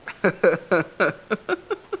good.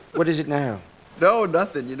 What is it now? No,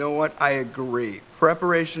 nothing. You know what? I agree.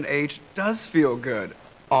 Preparation H does feel good,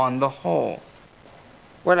 on the whole.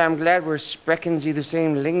 Well, I'm glad we're spreckinsy the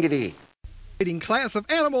same lingity. Class of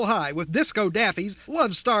Animal High with disco daffies,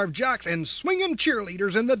 love-starved jocks, and swinging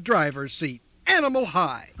cheerleaders in the driver's seat. Animal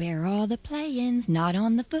High. Where all the playing's not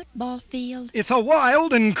on the football field. It's a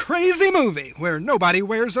wild and crazy movie where nobody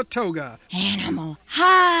wears a toga. Animal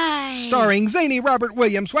High. Starring zany Robert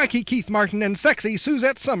Williams, wacky Keith Martin, and sexy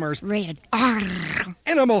Suzette Summers. Rated R.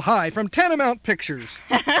 Animal High from Tanamount Pictures.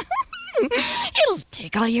 It'll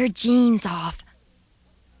tickle your jeans off.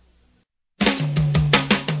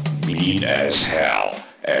 Mean as hell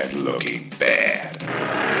and looking bad.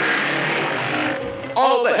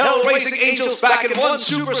 All the Hell Racing Angels back in one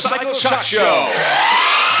Super Cycle Shock Show.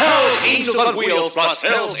 Hell's Angels on Wheels plus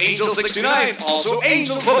Hell's Angels 69. Also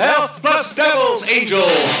Angels from Hell plus Devil's Angels.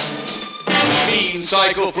 Mean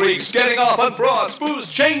cycle freaks getting off on broads, booze,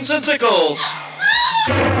 chains, and sickles.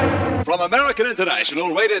 From American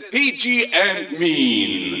International, rated PG and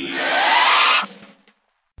mean.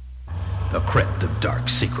 The crypt of dark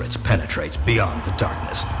secrets penetrates beyond the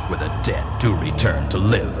darkness, where the dead do return to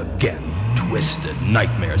live again. Twisted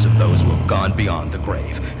nightmares of those who have gone beyond the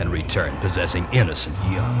grave and return possessing innocent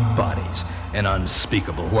young bodies. An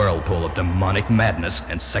unspeakable whirlpool of demonic madness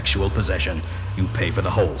and sexual possession. You pay for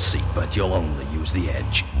the whole seat, but you'll only use the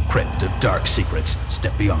edge. Crypt of dark secrets.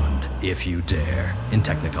 Step beyond, if you dare. In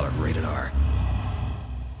Technicolor, rated R.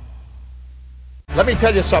 Let me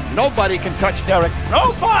tell you something. Nobody can touch Derek.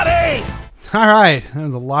 Nobody! All right. That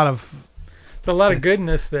was a lot of... It's a lot of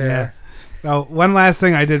goodness there. Yeah. Oh, one last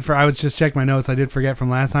thing I was just checking my notes. I did forget from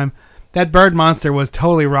last time. That bird monster was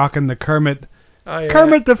totally rocking the Kermit. Oh, yeah.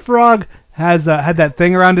 Kermit the Frog had that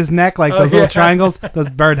thing around his neck, like those little triangles. Those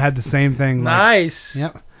bird had the same thing. Nice.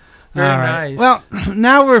 Yep. Very all right. nice. Well,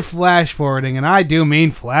 now we're flash forwarding, and I do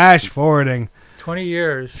mean flash forwarding. 20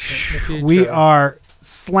 years in the future. We are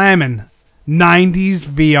slamming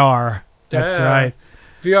 90s VR. That's right.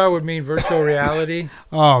 VR would mean virtual reality.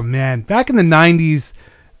 Oh, man. Back in the 90s,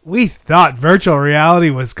 we thought virtual reality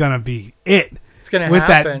was going to be it. It's going to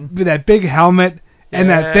happen. With that big helmet and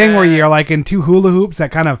that thing where you're like in two hula hoops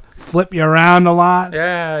that kind of flip you around a lot.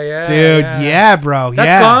 Yeah. Dude, yeah, bro.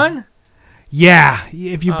 That's gone? Yeah.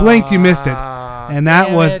 If you blinked, you missed it. And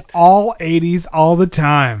that was all 80s all the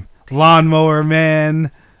time. Lawnmower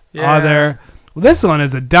Man, other... Well, this one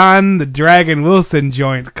is a Don the Dragon Wilson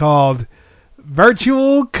joint called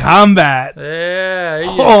Virtual Combat.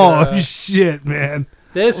 Yeah. Shit, man.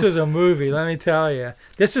 This was a movie, let me tell you.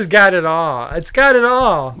 This has got it all. It's got it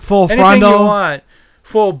all. Full Anything frontal. you want.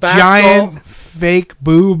 Full back. Giant fake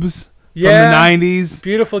boobs from the 90s.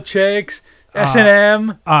 Beautiful chicks.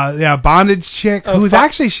 S&M. Bondage chick, who's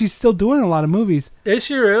actually, she's still doing a lot of movies. Is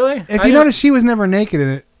she really? If you notice, she was never naked in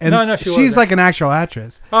it. And no, she wasn't. She's like an actual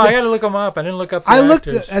actress. Oh, I got to look them up. I didn't look up the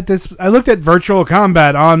actors. I looked at Virtual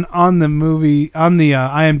Combat on the movie, on the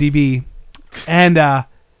IMDb, and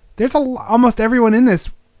there's almost everyone in this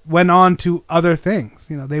went on to other things.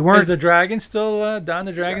 You know, they weren't... Is the Dragon still, Don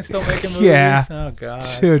the Dragon still making movies? Yeah. Oh,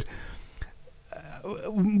 God. Dude.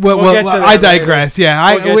 Well, I digress. Later.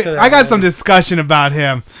 Yeah, I got some discussion about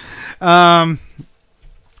him. The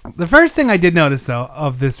first thing I did notice, though,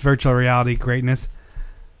 of this virtual reality greatness,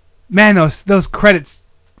 man, those credits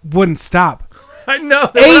wouldn't stop. I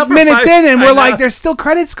know. 8 minutes in, and we're like, there's still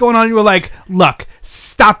credits going on. You were like, look,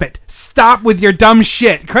 stop it. Stop with your dumb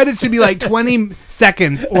shit. Credits should be like 20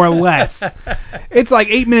 seconds or less. It's like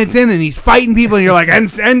 8 minutes in, and he's fighting people, and you're like,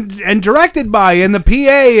 and directed by, and the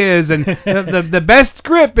PA is, and the best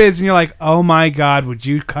script is, and you're like, oh my God, would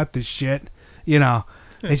you cut the shit? You know,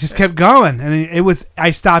 it just kept going, and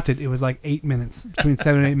I stopped it. It was like 8 minutes, between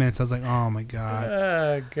 7 and 8 minutes. I was like, oh my God.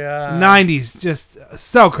 Oh God. 90s, just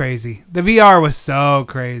so crazy. The VR was so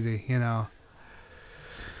crazy, you know.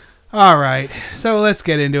 All right, so let's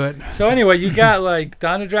get into it. So anyway, you got like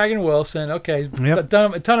Don the Dragon Wilson. Okay, yep.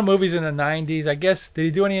 Done a ton of movies in the 90s. I guess did he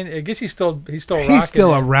do any? I guess he's still rocking. He's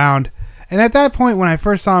still around. And at that point, when I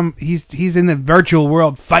first saw him, he's in the virtual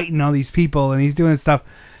world fighting all these people, and he's doing stuff.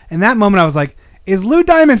 In that moment, I was like, is Lou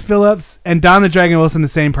Diamond Phillips and Don the Dragon Wilson the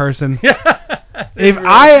same person? If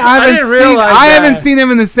I haven't seen them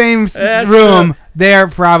in the same room, they're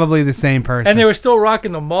probably the same person. And they were still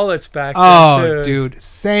rocking the mullets back then, Oh, dude,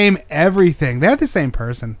 same everything. They're the same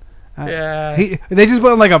person. Yeah. They just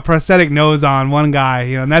put like a prosthetic nose on one guy,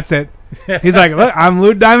 you know, and that's it. He's like, look, I'm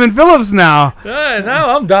Lou Diamond Phillips now.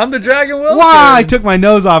 Now I'm Don the Dragon Wilson. Wow, I took my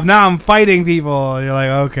nose off. Now I'm fighting people. You're like,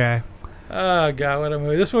 okay. Oh, God, what a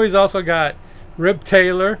movie. This movie's also got Rip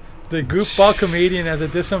Taylor, the goofball comedian, as a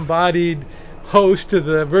disembodied host to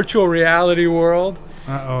the virtual reality world.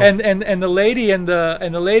 Uh-oh. And the lady and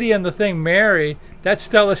the thing, Mary, that's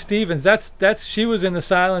Stella Stevens. That's she was in The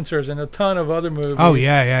Silencers and a ton of other movies. Oh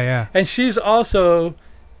yeah. And she's also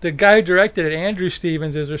the guy who directed it. Andrew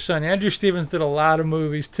Stevens is her son. Andrew Stevens did a lot of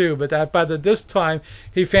movies too, but this time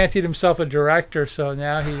he fancied himself a director, so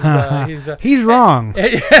now he's wrong.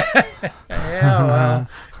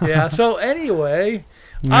 Yeah. So anyway.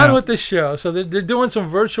 Yeah. On with the show. So they're doing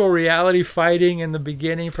some virtual reality fighting in the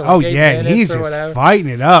beginning for like 8 minutes he's or whatever. Just fighting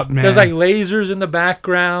it up, man. There's like lasers in the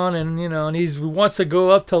background, and and he wants to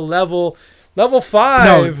go up to level 5.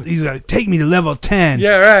 No, he's gonna take me to level 10.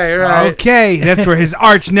 Yeah, right. Okay, that's where his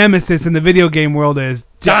arch nemesis in the video game world is.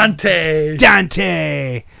 Dante.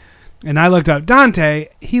 And I looked up Dante.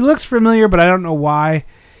 He looks familiar, but I don't know why.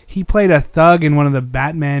 He played a thug in one of the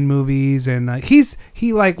Batman movies, and he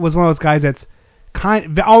was one of those guys that's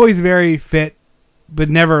always very fit, but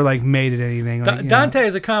never like made it anything. Like, Dante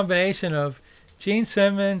is a combination of Gene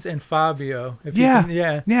Simmons and Fabio. Yeah.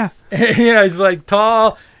 He's like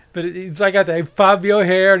tall, but he's like got the Fabio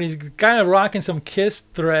hair, and he's kind of rocking some Kiss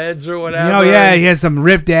threads or whatever. Oh yeah, he has some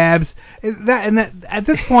ripped abs. That at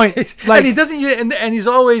this point, like, and he doesn't, and he's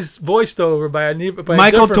always voiced over by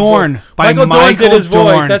Michael Dorn. Michael Dorn did his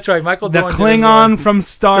voice. That's right, Michael Dorn. The Klingon from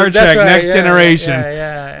Star Trek, Next Generation.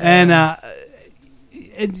 Yeah.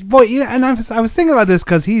 And boy, and I was thinking about this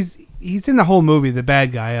because he's in the whole movie, the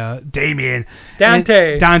bad guy, Dante,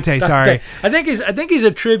 sorry. I think he's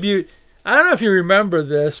a tribute. I don't know if you remember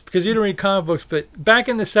this because you didn't read comic books, but back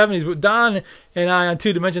in the 70s, Don and I on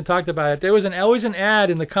Two Dimension talked about it. There was always an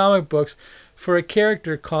ad in the comic books for a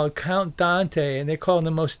character called Count Dante, and they call him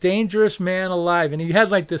the most dangerous man alive. And he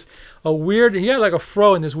had like he had like a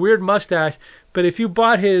fro and this weird mustache. But if you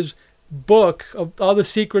bought his book of all the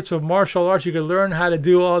secrets of martial arts, you could learn how to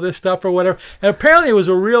do all this stuff or whatever. And apparently it was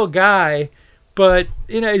a real guy, but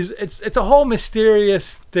it's a whole mysterious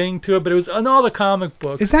thing to it. But it was in all the comic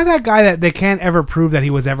books. Is that guy that they can't ever prove that he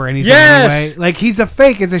was ever anything anyway? Like he's a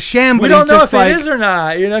fake, it's a sham. We don't know if it is or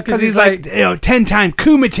not, because he's like 10-time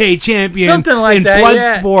Kumite champion, something like in that,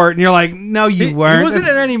 blood sport, and you're like, no, you weren't. He wasn't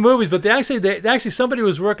in any movies, but actually somebody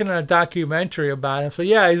was working on a documentary about him. So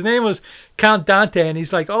yeah, his name was Count Dante, and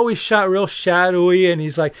he's like always shot real shadowy, and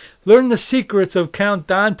he's like learn the secrets of Count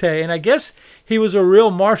Dante, and I guess he was a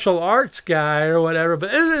real martial arts guy or whatever,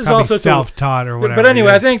 but it is also self-taught or whatever. But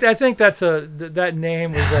anyway, I think that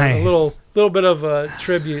name was a little bit of a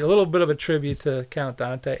tribute to Count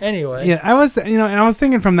Dante. Anyway, yeah, I was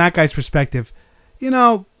thinking from that guy's perspective,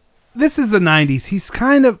 this is the 90s.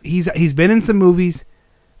 He's been in some movies.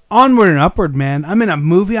 Onward and upward, man. I'm in a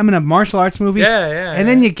martial arts movie. Yeah. And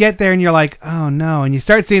then you get there and you're like, oh no, and you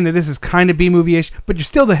start seeing that this is kind of B-movie-ish, but you're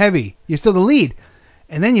still the lead.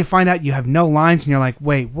 And then you find out you have no lines, and you're like,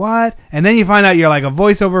 wait, what? And then you find out you're like a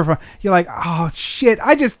voiceover you're like, oh shit,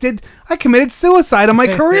 I committed suicide on my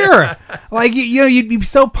career. Like you'd be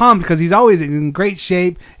so pumped because he's always in great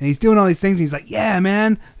shape and he's doing all these things. And he's like, yeah,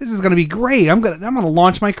 man, this is gonna be great. I'm gonna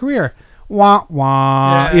launch my career. Wah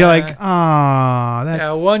wah. Yeah. You're like, oh,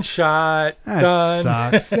 that's one shot, done.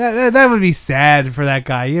 Sucks. that would be sad for that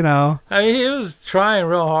guy, I mean, he was trying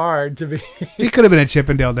real hard to be. He could have been a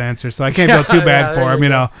Chippendale dancer, so I can't feel too bad for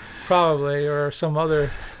him, Probably, or some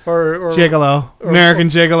other, or Gigolo, American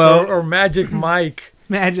Gigolo, or Magic Mike.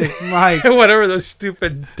 Magic Mike. Whatever those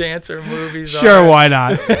stupid dancer movies are. Sure, why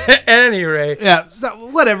not? At any rate. Yeah, so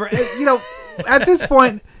whatever. At this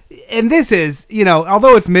point. And this is,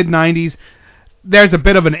 although it's mid-90s, there's a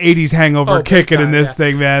bit of an 80s hangover kicking in this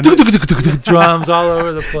thing, man. Drums all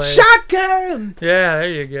over the place. Shotgun! Yeah, there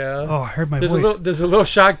you go. Oh, I heard my voice. There's a little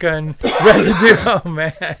shotgun residue. Oh,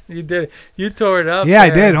 man. You did it. You tore it up. Yeah, I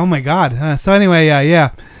did. Oh, my God. So anyway, yeah.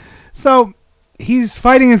 So he's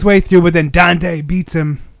fighting his way through, but then Dante beats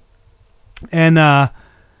him. And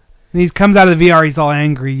he comes out of the VR, he's all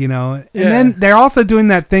angry, And then they're also doing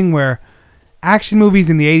that thing where action movies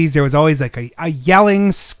in the 80s, there was always like a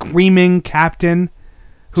yelling, screaming captain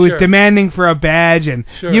who is demanding for a badge, and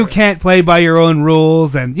you can't play by your own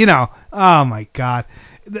rules, and, oh my God.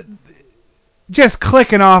 Just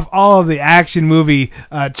clicking off all of the action movie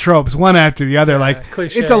tropes, one after the other.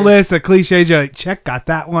 Cliché. It's a list of cliches. You're like, check, got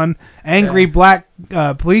that one. Angry black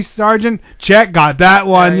police sergeant, check, got that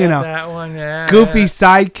one. That one, Goofy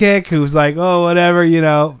sidekick who's like, oh, whatever,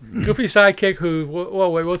 Goofy sidekick who,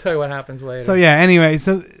 we'll tell you what happens later. So yeah, anyway,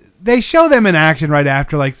 so they show them in action right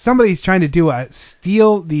after, like somebody's trying to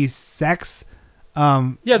steal these sex. They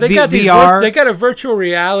got VR. They got a virtual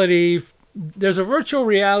reality. There's a virtual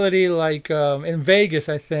reality in Vegas,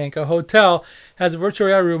 I think. A hotel has a virtual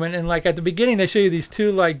reality room, and like at the beginning they show you these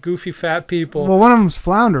two like goofy fat people. Well, one of them's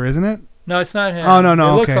Flounder, isn't it? No, it's not him. Oh,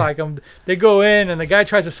 no, It looks okay. like him. They go in, and the guy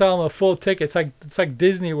tries to sell them a full ticket. It's like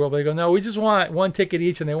Disney World. They go, no, we just want one ticket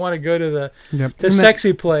each, and they want to go to the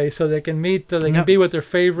sexy place so they can meet, so they can be with their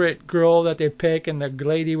favorite girl that they pick, and the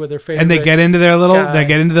lady with their favorite. And they get into their little, guy. they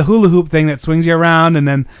get into the hula hoop thing that swings you around, and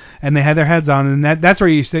they have their heads on, and that's where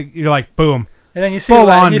you're like, boom. And then you see full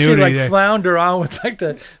like, on you see nudity like there. flounder on with like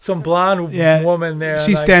some blonde woman there.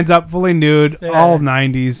 She like, stands up fully nude, all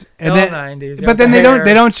 90s. And all then, 90s. But then they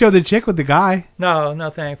don't show the chick with the guy. No,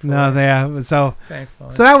 thankfully. No, so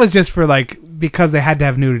Thankfully. so that was just for like because they had to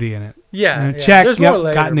have nudity in it. Yeah, Check. There's yep, more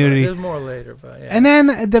later. got nudity. There's more later, but yeah. And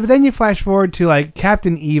then you flash forward to like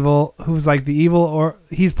Captain Evil, who's like the evil, or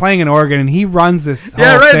he's playing an organ and he runs this.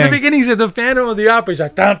 Yeah, whole right thing. at the beginning, he's at the Phantom of the Opera. He's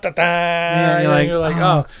like, dun, dun, dun, Yeah, you're like,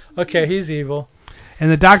 oh, okay, he's evil.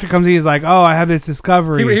 And the doctor comes in, he's like, oh, I have this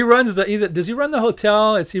discovery. He runs does he run the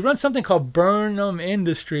hotel? He runs something called Burnham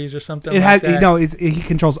Industries or something It like has, that. he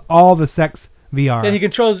controls all the sex VR. And he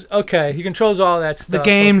controls all that stuff. The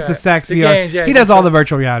games, okay. the sex the VR. Games, yeah, he does all the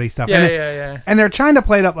virtual reality stuff. Yeah, and yeah. And they're trying to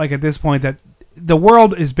play it up like at this point that the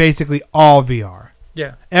world is basically all VR.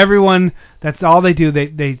 Yeah. Everyone, that's all they do.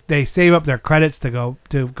 They save up their credits to go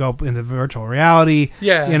into virtual reality.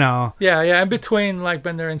 Yeah. You know. Yeah. In between, like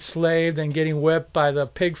when they're enslaved and getting whipped by the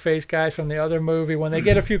pig face guys from the other movie, when they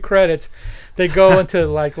get a few credits, they go into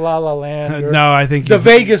like La La Land. Or No, I think the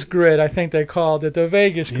Vegas Grid. I think they called it the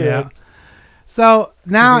Vegas Grid. Yeah. So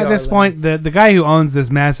now at this VR point, the guy who owns this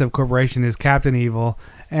massive corporation is Captain Evil,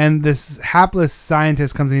 and this hapless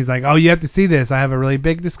scientist comes in. He's like, "Oh, you have to see this. I have a really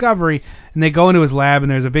big discovery." And they go into his lab, and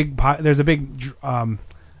there's a big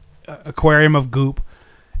aquarium of goop,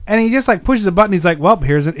 and he just like pushes a button. He's like, "Well,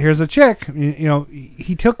 here's a chick." You know,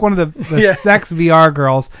 he took one of the sex VR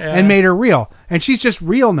girls and made her real, and she's just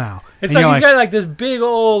real now. It's and like he's got like this big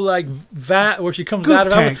old like vat where she comes goop out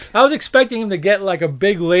of. tank. I was expecting him to get like a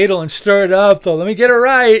big ladle and stir it up. So let me get her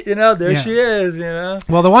right. You know, there she is. You know.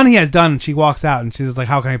 Well, the one he has done, she walks out and she's just like,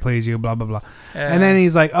 "How can I please you?" Blah blah blah. Yeah. And then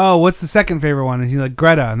he's like, "Oh, what's the second favorite one?" And he's like,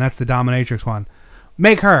 "Greta," and that's the dominatrix one.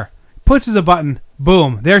 Make her. Pushes a button.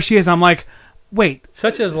 Boom. There she is. I'm like, wait.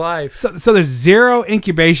 Such is life. So there's zero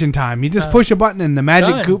incubation time. You just push a button and the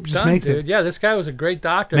magic goop just makes dude. it. Yeah, this guy was a great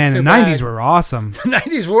doctor. Man, the 90s were awesome. The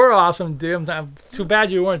 90s were awesome, dude. Too bad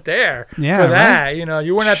you weren't there for that. Right? You know,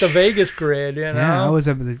 you weren't at the Vegas Grid, you know. Yeah, I was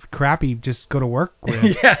at the crappy just go to work with.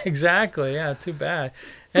 Yeah, exactly. Yeah, too bad.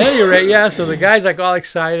 At any rate, yeah, so the guy's like all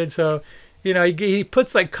excited, so you know, he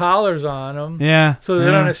puts like collars on them. Yeah. So they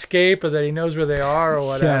don't escape or that he knows where they are or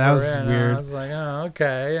whatever. Yeah, that was weird. I was like, oh,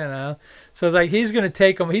 okay, you know. So like he's gonna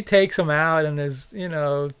take them. He takes them out and is, you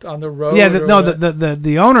know, on the road. Yeah,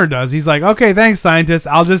 the owner does. He's like, okay, thanks, scientist.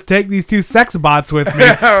 I'll just take these two sex bots with me,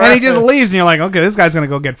 Right. and he just leaves. And you're like, okay, this guy's gonna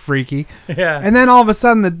go get freaky. Yeah. And then all of a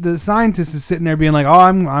sudden, the scientist is sitting there being like, oh,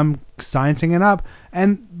 I'm sciencing it up,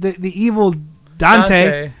 and the evil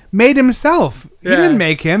Dante made himself. He didn't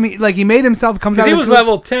make him. He made himself. Comes out. He was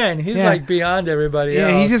level 10. He's like beyond everybody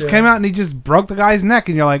else. Yeah, he just came out and he just broke the guy's neck,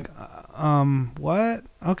 and you're like, what?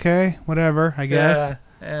 Okay, whatever, I guess.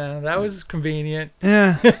 Yeah, that was convenient.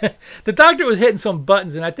 Yeah. The doctor was hitting some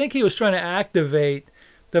buttons, and I think he was trying to activate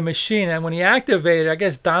the machine. And when he activated, I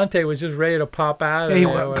guess Dante was just ready to pop out of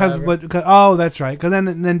there. Oh, that's right. Because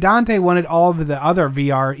then Dante wanted all of the other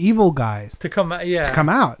VR evil guys to come out. Yeah. To come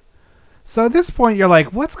out. So at this point, you're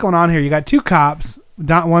like, what's going on here? You got two cops.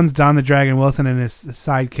 One's Don the Dragon Wilson and his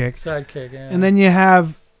sidekick. Sidekick, yeah. And then you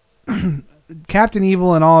have Captain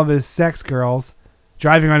Evil and all of his sex girls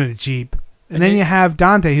driving around in a Jeep. And then you have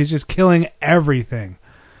Dante, who's just killing everything.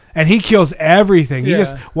 And he kills everything. He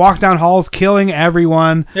just walks down halls killing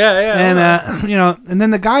everyone. Yeah. And, you know, and then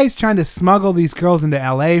the guy's trying to smuggle these girls into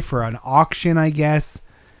L.A. for an auction, I guess.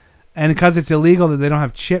 And because it's illegal that they don't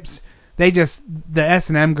have chips, the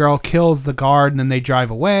S&M girl kills the guard and then they drive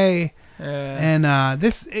away. And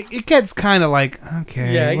it gets kind of like,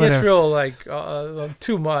 okay. Yeah, it whatever. gets real like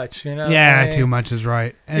too much, you know. Yeah, too much is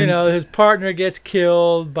right. And you know, his partner gets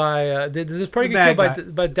killed by. Does his partner get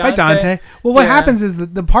killed by Dante? By Dante. Well, what happens is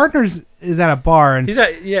the partner is at a bar and he's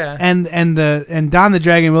at, and Don the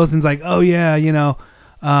Dragon Wilson's like, oh yeah, you know,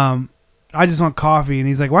 I just want coffee, and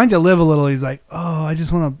he's like, why don't you live a little? He's like, oh, I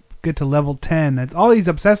just want to get to level 10. That's all he's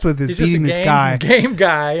obsessed with is beating this guy. Game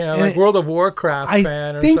guy, you know, like World of Warcraft fan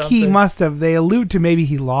or something. I think he must have. They allude to maybe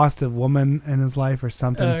he lost a woman in his life or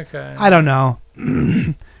something. Okay. I don't know.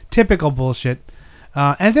 Typical bullshit.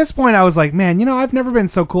 And at this point, I was like, man, you know, I've never been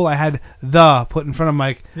so cool. I had the put in front of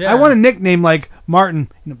Mike. I want a nickname like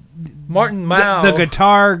Martin. Martin Mao. The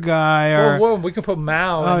guitar guy. Or Whoa, we can put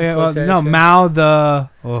Mao. Oh yeah, well, no, Mao the.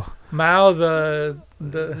 Oh. Mao the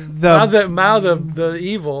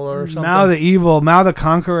evil or something. Mao the evil, Mao the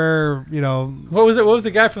conqueror. You know. What was it? What was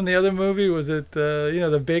the guy from the other movie? Was it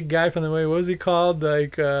the big guy from the movie? What was he called?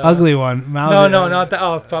 Like ugly one. Mao not that.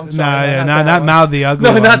 Oh, I'm sorry. Not Mao the ugly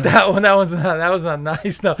one. No, not that one. That was not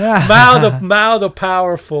nice. No, Mao the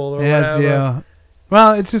powerful or whatever. Yeah.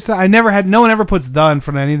 Well, it's just no one ever puts the in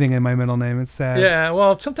front of anything in my middle name. It's sad. Yeah,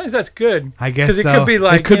 well, sometimes that's good. I guess because it could be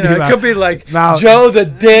like it could be like Joe the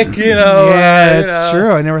Dick, you know. Yeah, it's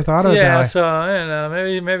true. I never thought of it that way. Yeah,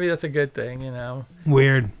 so maybe that's a good thing, you know.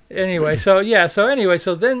 Weird. Anyway, so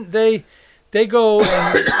then they go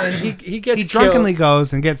and he gets he drunkenly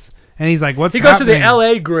goes and he's like, what's he happening? He goes to the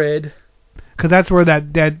L.A. grid. Because that's where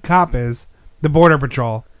that dead cop is, the border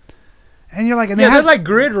patrol. And you're like, they're like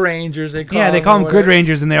grid rangers. They call them grid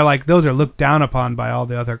rangers, and they're like, those are looked down upon by all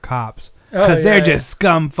the other cops because they're just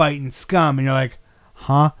scum fighting scum. And you're like,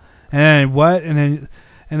 huh? And then what? And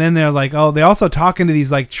then they're like, oh, they also talk into these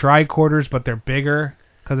like tricorders, but they're bigger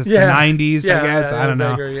because it's the 90s. I guess I don't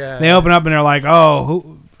know. Bigger, they open up and they're like,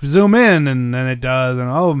 oh, zoom in, and then it does, and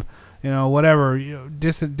whatever,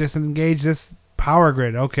 disengage this power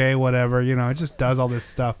grid, okay, whatever, it just does all this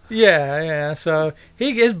stuff. Yeah. So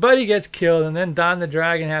his buddy gets killed, and then Don the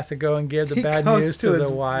Dragon has to go and give the bad news to the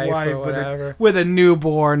wife or whatever. With a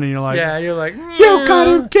newborn, and you're like, you got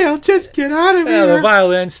him killed, just get out of here. The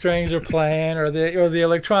violin strings are playing, or the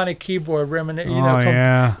electronic keyboard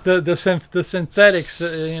the synthetics,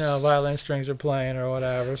 violin strings are playing or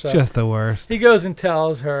whatever. So just the worst. He goes and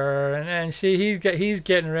tells her, and he's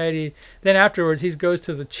getting ready. Then afterwards, he goes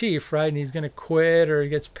to the chief, right, and he's going to quit, or he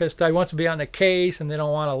gets pissed off. He wants to be on the case, and they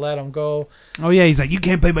don't want to let him go. Oh yeah, he's like, you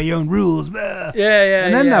can't play by your own rules. Blah. Yeah.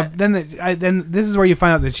 And then this is where you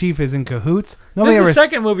find out the chief is in cahoots. This is the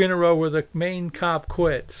second movie in a row where the main cop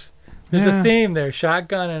quits. There's a theme there,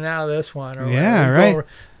 shotgunning out of this one. Right.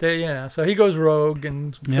 So he goes rogue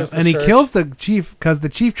and he kills the chief because the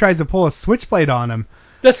chief tries to pull a switchblade on him.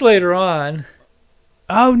 That's later on.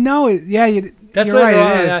 Oh no! That's you're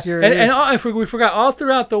right. It is. And we forgot all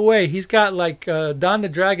throughout the way he's got like Don the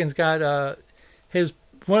Dragon's got his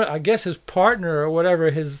partner or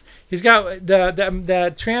whatever. He's got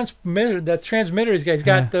that transmitter he's got. He's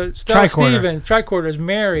got the Stella Stevens tricorder is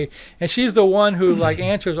Mary, and she's the one who like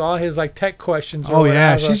answers all his like tech questions. Or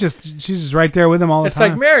whatever. she's just right there with him all the time.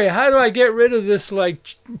 It's like, Mary, how do I get rid of this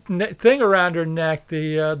like thing around her neck,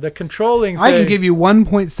 the controlling thing? I can give you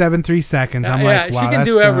 1.73 seconds. I'm like, wow, she can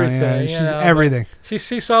do everything. She's everything.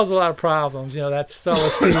 She solves a lot of problems. That Stella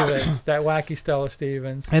Stevens, that wacky Stella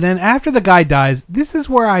Stevens. And then after the guy dies, this is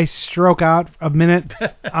where I stroke out a minute.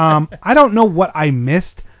 I don't know what I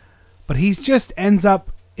missed, but he just ends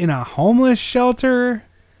up in a homeless shelter.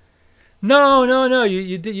 No,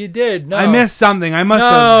 you did. No. I missed something. I must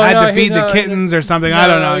have had to feed the kittens or something. I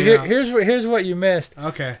don't know. Here's what you missed.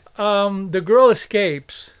 Okay. The girl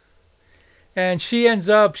escapes, and she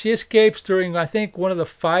escapes during, I think, one of the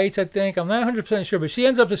fights. I'm not 100% sure, but she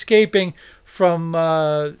ends up escaping from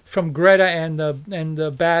Greta and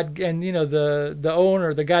the bad the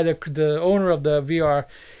owner, the owner of the VR.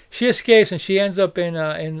 She escapes and she ends up in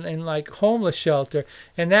like homeless shelter,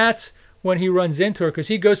 and that's when he runs into her because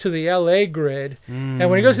he goes to the L.A. grid, and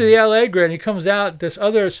when he goes to the L.A. grid and he comes out, this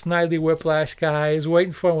other Snidely Whiplash guy is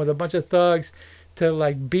waiting for him with a bunch of thugs to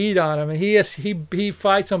like beat on him, and he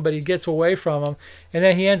fights him, but he gets away from him, and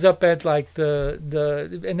then he ends up at like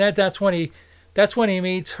that's when he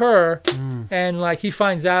meets her, and like he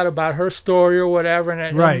finds out about her story or whatever,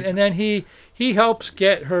 and then he helps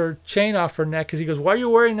get her chain off her neck because he goes, why are you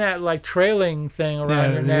wearing that like trailing thing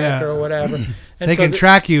around your neck or whatever? And they can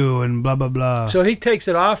track you and blah blah blah. So he takes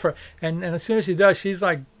it off her, and as soon as he does, she's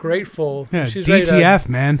like grateful. Yeah, she's DTF,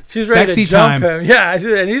 man. She's ready Sexy to jump time. him. Yeah,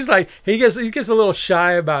 and he's like he gets a little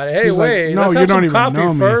shy about it. Hey, he's wait, like, no, let's you have don't some even coffee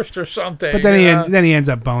know me first or something. But then he ends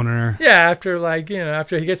up boning her. Yeah, after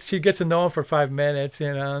she gets to know him for 5 minutes,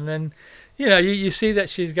 and then. You see that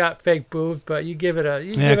she's got fake boobs, but you give it a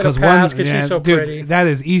pass because she's so pretty. That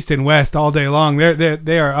is east and west all day long.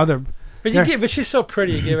 They are other. But she's so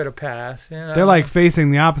pretty, you give it a pass. They're like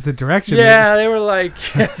facing the opposite direction. Yeah, they were like.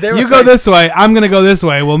 You go this way, I'm gonna go this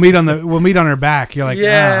way. We'll meet on her back. You're like, I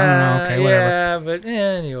don't know. Okay, whatever. Yeah, but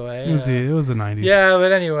anyway. It was the 90s. Yeah,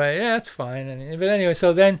 but anyway, it's fine. But anyway,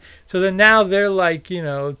 so then now they're like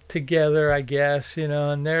together, I guess,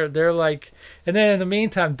 and they're like. And then in the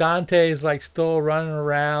meantime, Dante is like still running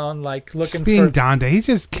around, like looking for Dante. He's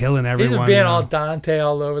just killing everyone. He's just being all Dante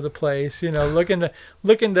all over the place, looking to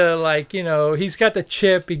like, he's got the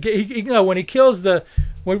chip. He when he kills the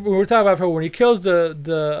when we were talking about before, when he kills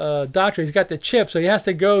the doctor, he's got the chip, so he has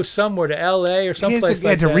to go somewhere to L.A. or someplace He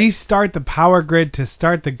had to restart the power grid to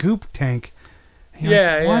start the goop tank.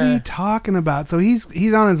 Yeah, what are you talking about? So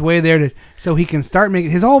he's on his way there so he can start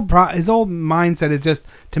making his whole mindset is just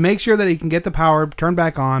to make sure that he can get the power turned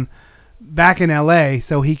back on back in L.A.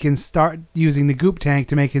 so he can start using the goop tank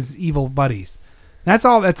to make his evil buddies. That's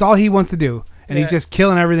all he wants to do, and he's just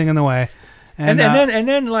killing everything in the way. And then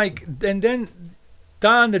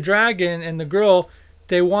Don the Dragon and the girl,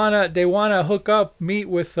 they wanna hook up, meet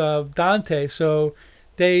with Dante. So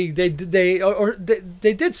they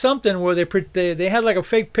did something where they had like a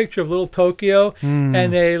fake picture of Little Tokyo,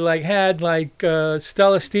 and they like had like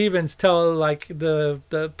Stella Stevens tell like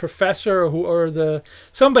the professor or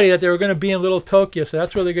somebody that they were going to be in Little Tokyo, so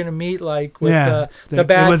that's where they're going to meet like with the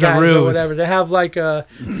bad guys or whatever. They have like a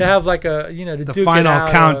the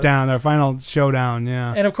final countdown or final showdown,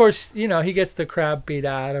 yeah. And of course, he gets the crap beat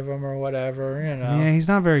out of him or whatever, Yeah, he's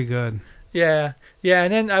not very good. Yeah,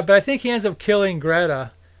 and then but I think he ends up killing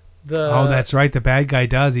Greta. That's right. The bad guy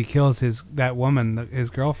does. He kills that woman, his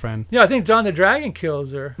girlfriend. Yeah, I think Don the Dragon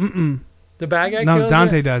kills her. The bad guy kills her? No,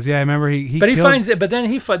 Dante does. Yeah, I remember he. But Don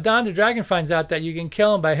the Dragon finds out that you can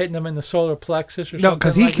kill him by hitting him in the solar plexus or something. No,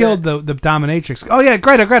 because he killed the dominatrix. Oh yeah,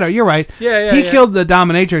 Greta. You're right. Yeah. He killed the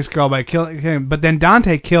dominatrix girl by killing him, but then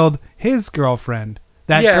Dante killed his girlfriend.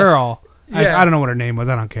 That girl. Yeah. I don't know what her name was.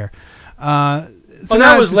 I don't care. So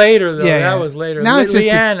that was later, though. Yeah, that was later. Now it's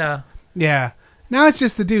Leanna. Yeah. Now it's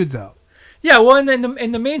just the dudes, though. Yeah, well,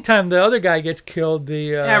 in the meantime, the other guy gets killed.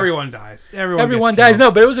 Everyone dies. Everyone dies.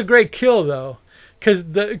 No, but it was a great kill, though.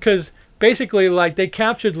 Because basically, like, they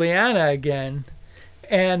captured Leanna again,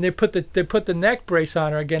 and they put the neck brace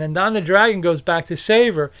on her again, and Don the Dragon goes back to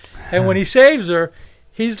save her. And when he saves her,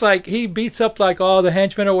 he beats up like all the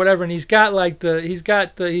henchmen or whatever, and he's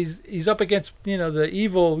up against the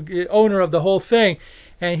evil owner of the whole thing,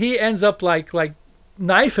 and he ends up like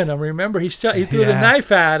knifing him. Remember, he threw the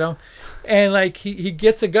knife at him, and like he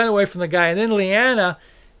gets a gun away from the guy, and then Leanna,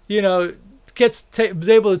 was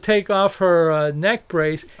able to take off her neck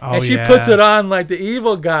brace, and she puts it on like the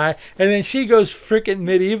evil guy, and then she goes freaking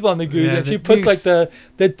medieval on the goose, and she puts like the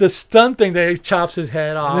stun thing that he chops his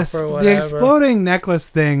head off or whatever. The exploding necklace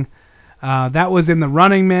thing, that was in The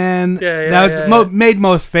Running Man. That was made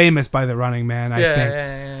most famous by The Running Man, I think.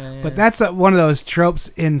 Yeah. But that's one of those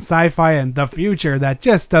tropes in sci-fi and the future that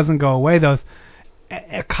just doesn't go away. Those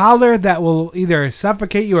a collar that will either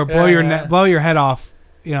suffocate you or blow your head off.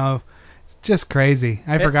 Just crazy.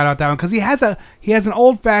 I forgot about that one because he has an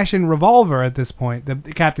old-fashioned revolver at this point. The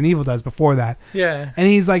Captain Evil does before that. Yeah. And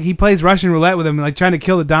he plays Russian roulette with him, like trying to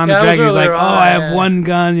kill the Don the Dragon. He's like, I have one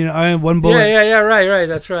gun, I have one bullet. Yeah, right,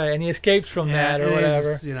 that's right. And he escapes from that or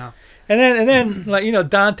whatever. Just, And then like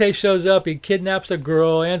Dante shows up. He kidnaps a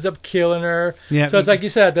girl, ends up killing her. Yeah. So it's like you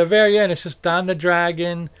said at the very end, it's just Don the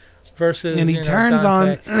Dragon versus. And he turns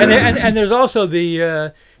Dante. on. And there's also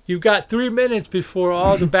the. You've got 3 minutes before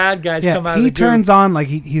all the bad guys come out of the he turns on like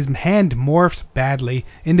his hand morphs badly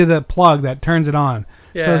into the plug that turns it on.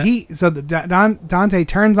 Yeah. So Dante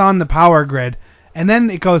turns on the power grid, and then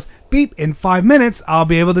it goes beep. In 5 minutes, I'll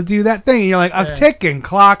be able to do that thing. And you're like a ticking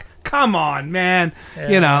clock. Come on, man.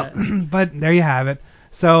 But there you have it.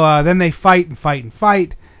 So then they fight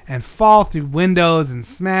and fall through windows and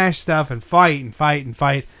smash stuff and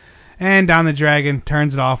fight. And Don the Dragon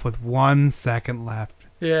turns it off with 1 second left.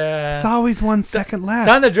 Yeah. It's always 1 second left.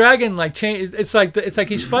 Don the Dragon it's like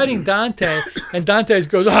he's fighting Dante, and Dante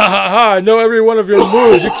goes, ha ha ha, I know every one of your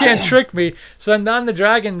moves. You can't trick me. So then Don the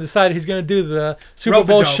Dragon decided he's going to do the Super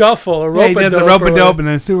Bowl shuffle or rope-a-dope. He does the rope-a-dope and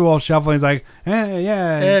then Super Bowl shuffle. And he's like,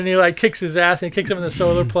 yeah. And he like kicks his ass and he kicks him in the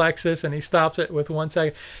solar plexus, and he stops it with 1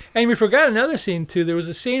 second. And we forgot another scene too. There was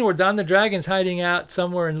a scene where Don the Dragon's hiding out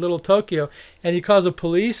somewhere in Little Tokyo, and he calls a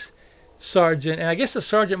police sergeant, and I guess the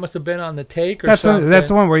sergeant must have been on the take or something. That's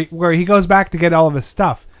the one where he goes back to get all of his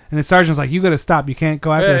stuff, and the sergeant's like, "You got to stop! You can't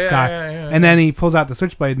go after this guy." And then he pulls out the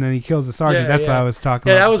switchblade, and then he kills the sergeant. That's what I was talking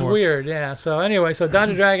about. Yeah, that was before. weird. Yeah. So anyway, Don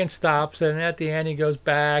the Dragon stops, and at the end he goes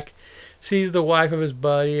back, sees the wife of his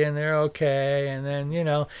buddy, and they're okay. And then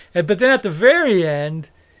but then at the very end,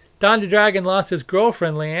 Don the Dragon lost his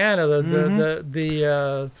girlfriend Leanna,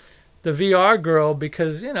 the VR girl,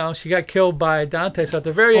 because she got killed by Dante. So at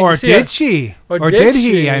the very end, or did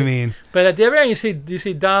he? I mean, but at the very end, you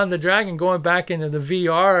see Don the Dragon going back into the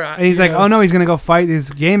VR. And he's like, oh no, he's gonna go fight his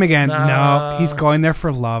game again. No, he's going there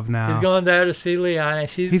for love now. He's going there to see Leanna.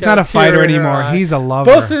 He's not a fighter anymore. He's a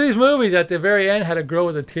lover. Both of these movies at the very end had a girl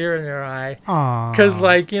with a tear in their eye. Aww. Because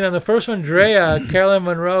the first one, Drea, Carolyn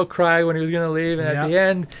Monroe cried when he was gonna leave, and at the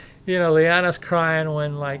end, Liana's crying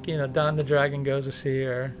when, like, Don the Dragon goes to see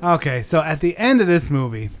her. Okay, so at the end of this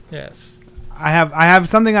movie, Yes. I have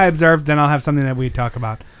something I observed, then I'll have something that we talk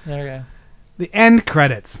about. Okay. The end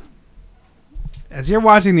credits. As you're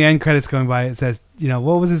watching the end credits going by, it says,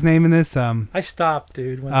 what was his name in this? I stopped,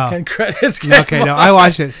 dude, when the end credits came Okay, no, on. I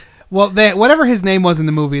watched it. Well, whatever his name was in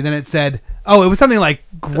the movie, then it said, it was something like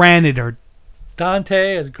Granted or...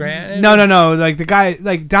 Dante as Granted? No, like the guy,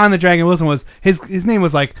 like Don the Dragon Wilson was, his name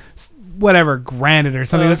was like, whatever, Granted or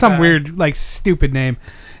something. It was some weird, like, stupid name.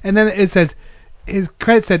 And then it says, his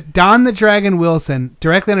credit said, Don the Dragon Wilson,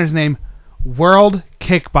 directly under his name, World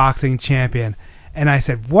Kickboxing Champion. And I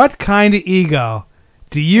said, what kind of ego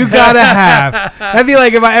do you gotta have? That'd be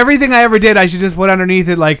like, if everything I ever did, I should just put underneath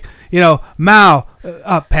it, like, Mao,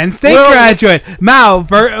 Penn State graduate, Mao,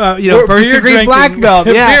 first degree black belt,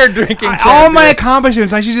 beer drinking all my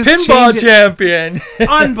accomplishments, I should just pinball change it. champion.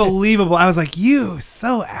 Unbelievable. I was like, you,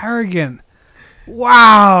 so arrogant.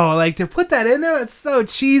 Wow, like to put that in there, that's so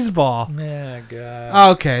cheeseball. Yeah,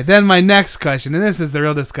 God. Okay, then my next question, and this is the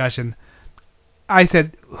real discussion. I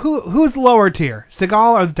said, who's lower tier,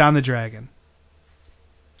 Seagal or Don the Dragon?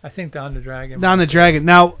 I think Don the Dragon. Don the Dragon.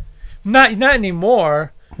 Now, not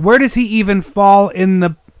anymore. Where does he even fall in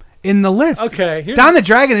the list? Okay, Don the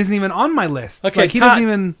Dragon isn't even on my list. Okay, like, he doesn't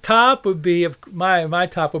even. Top would be my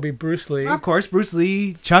top would be Bruce Lee. Of course, Bruce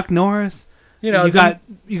Lee, Chuck Norris. You got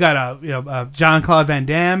Jean-Claude Van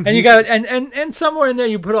Damme, and you got and somewhere in there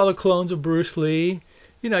you put all the clones of Bruce Lee.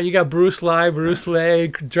 You got Bruce Lee,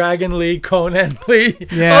 Dragon Lee, Conan Lee.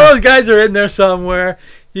 Yeah. All those guys are in there somewhere.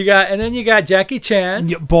 You got Jackie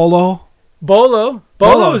Chan. Bolo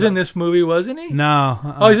was in this movie, wasn't he? No.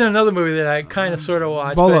 Oh, he's in another movie that I kind of sort of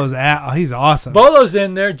watched. Bolo's he's awesome. Bolo's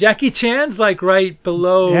in there. Jackie Chan's like right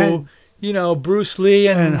below. Bruce Lee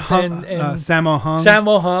and Sammo Hung.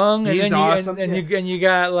 Sammo Hung, and he's then awesome. and you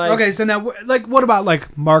got like. Okay, so now what about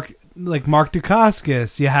Mark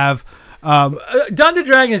Dacascos? You have. Don the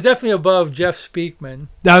Dragon is definitely above Jeff Speakman.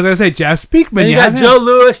 I was gonna say Jeff Speakman. And you got Joe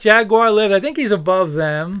Louis, Jaguar Lives. I think he's above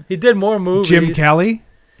them. He did more movies. Jim Kelly.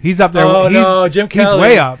 He's up there. Oh, no, Jim Kelly. He's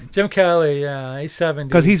way up. Jim Kelly, yeah, he's 70.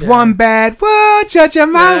 Because he's one bad. Whoa, shut your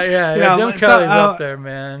mouth. Yeah, Jim Kelly's up there,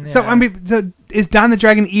 man. Yeah. So is Don the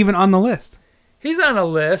Dragon even on the list? He's on a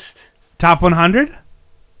list. Top 100?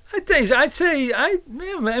 I'd say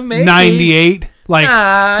maybe 98.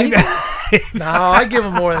 Like. No, I give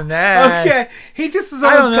him more than that. Okay, he just is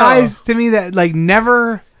one of those guys to me that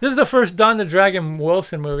never. This is the first Don the Dragon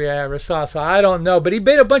Wilson movie I ever saw, so I don't know. But he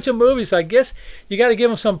made a bunch of movies, so I guess you got to give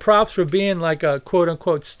him some props for being like a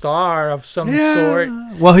quote-unquote star of some sort.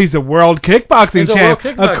 Well, he's a world kickboxing champ,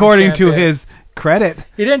 according to his credit.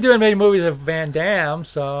 He didn't do many movies of Van Damme,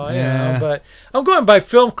 so you know. But I'm going by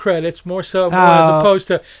film credits more as opposed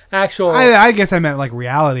to actual. I guess I meant like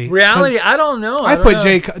reality. Reality, I don't know. I put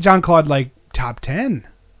Jean-Claude like top 10.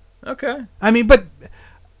 Okay. I mean, but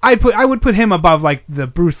I would put him above like the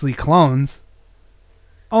Bruce Lee clones.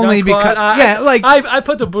 Only because I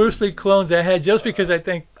put the Bruce Lee clones ahead just because I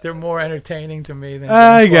think they're more entertaining to me than.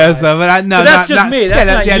 I guess so, but no, that's just me. That's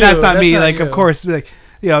not you. That's not me. Like, you. Of course, like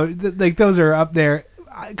like those are up there.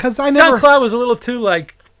 Because I never. Jean-Claude was a little too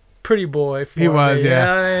like pretty boy. For he was, me.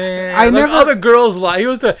 yeah. I never. Other girls like he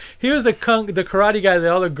was the karate guy that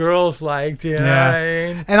all the girls liked. You know what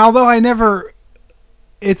I mean? And although I never.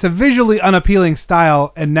 It's a visually unappealing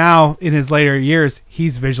style, and now in his later years,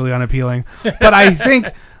 he's visually unappealing. But I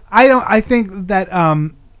think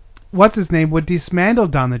that what's his name would dismantle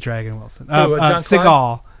Don the Dragon Wilson.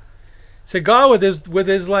 Seagal. Seagal with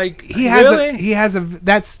his like he has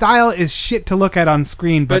that style is shit to look at on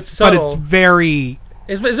screen, but it's very.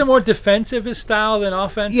 Is it more defensive his style than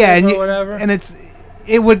offensive? or whatever. And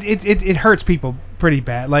it hurts people pretty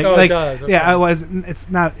bad. Like it does. Okay. Yeah, it's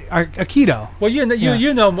not Aikido. Well, you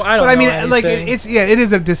know more. I don't know. But I mean, anything. it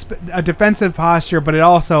is a defensive posture, but it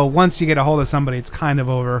also once you get a hold of somebody, it's kind of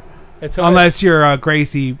over. Unless you're a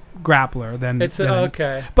Gracie grappler, then it's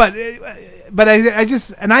okay. But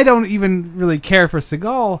I don't even really care for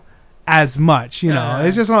Seagal as much.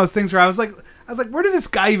 It's just one of those things where I was like, where does this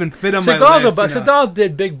guy even fit on my list? Seagal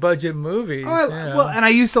did big budget movies. Well, and I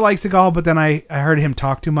used to like Seagal, but then I heard him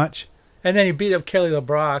talk too much. And then he beat up Kelly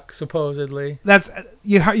LeBrock, supposedly. That's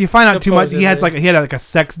you find out too much. He had like a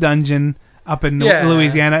sex dungeon up in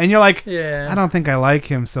Louisiana, and you're like, I don't think I like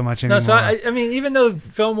him so much anymore. No, so I mean, even though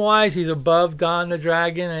film wise he's above Don the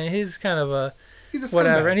Dragon, and he's kind of he's a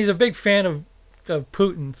whatever, and he's a big fan of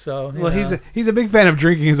Putin. So he's a big fan of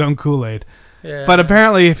drinking his own Kool-Aid. Yeah. But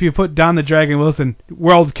apparently, if you put Don the Dragon Wilson,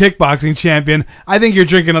 world kickboxing champion, I think you're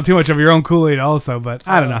drinking too much of your own Kool-Aid also. But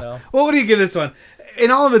I don't know. Well, what do you give this one?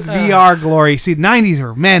 in all of its VR glory, see, 90s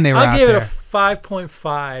were, man, they were I'll out give there. it a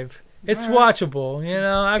 5.5. It's watchable, you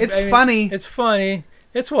know. I mean, funny. It's funny.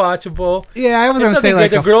 It's watchable. Yeah, I was going to say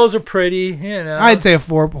like the girls are pretty, you know. I'd say a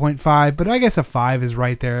 4.5, but I guess a 5 is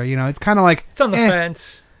right there. You know, it's kind of like it's on the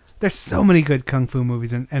fence. There's so many good kung fu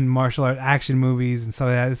movies and martial art action movies and stuff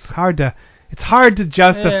like that. It's hard to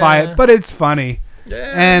justify it, but it's funny.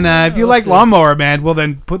 Yeah, and if you like Lawnmower Man, well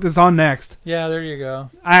then put this on next. Yeah, there you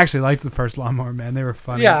go. I actually liked the first Lawnmower Man. They were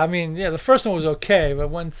funny. Yeah, I mean, the first one was okay, but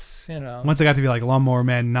once it got to be like Lawnmower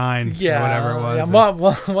Man 9 or whatever it was. Yeah,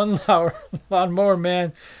 one Lawnmower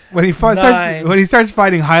Man. When he starts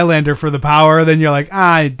fighting Highlander for the power, then you're like,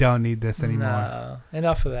 I don't need this anymore. No,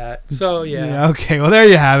 enough of that. So yeah. Okay, well there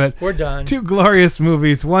you have it. We're done. 2 glorious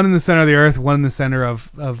movies, one in the center of the earth, one in the center of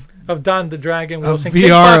Don the Dragon Wilson, VR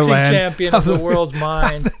kickboxing land. champion of the world's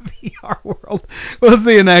mind. The VR world. We'll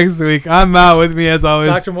see you next week. I'm Mal, with me as always,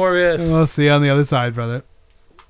 Dr. Morris. And we'll see you on the other side, brother.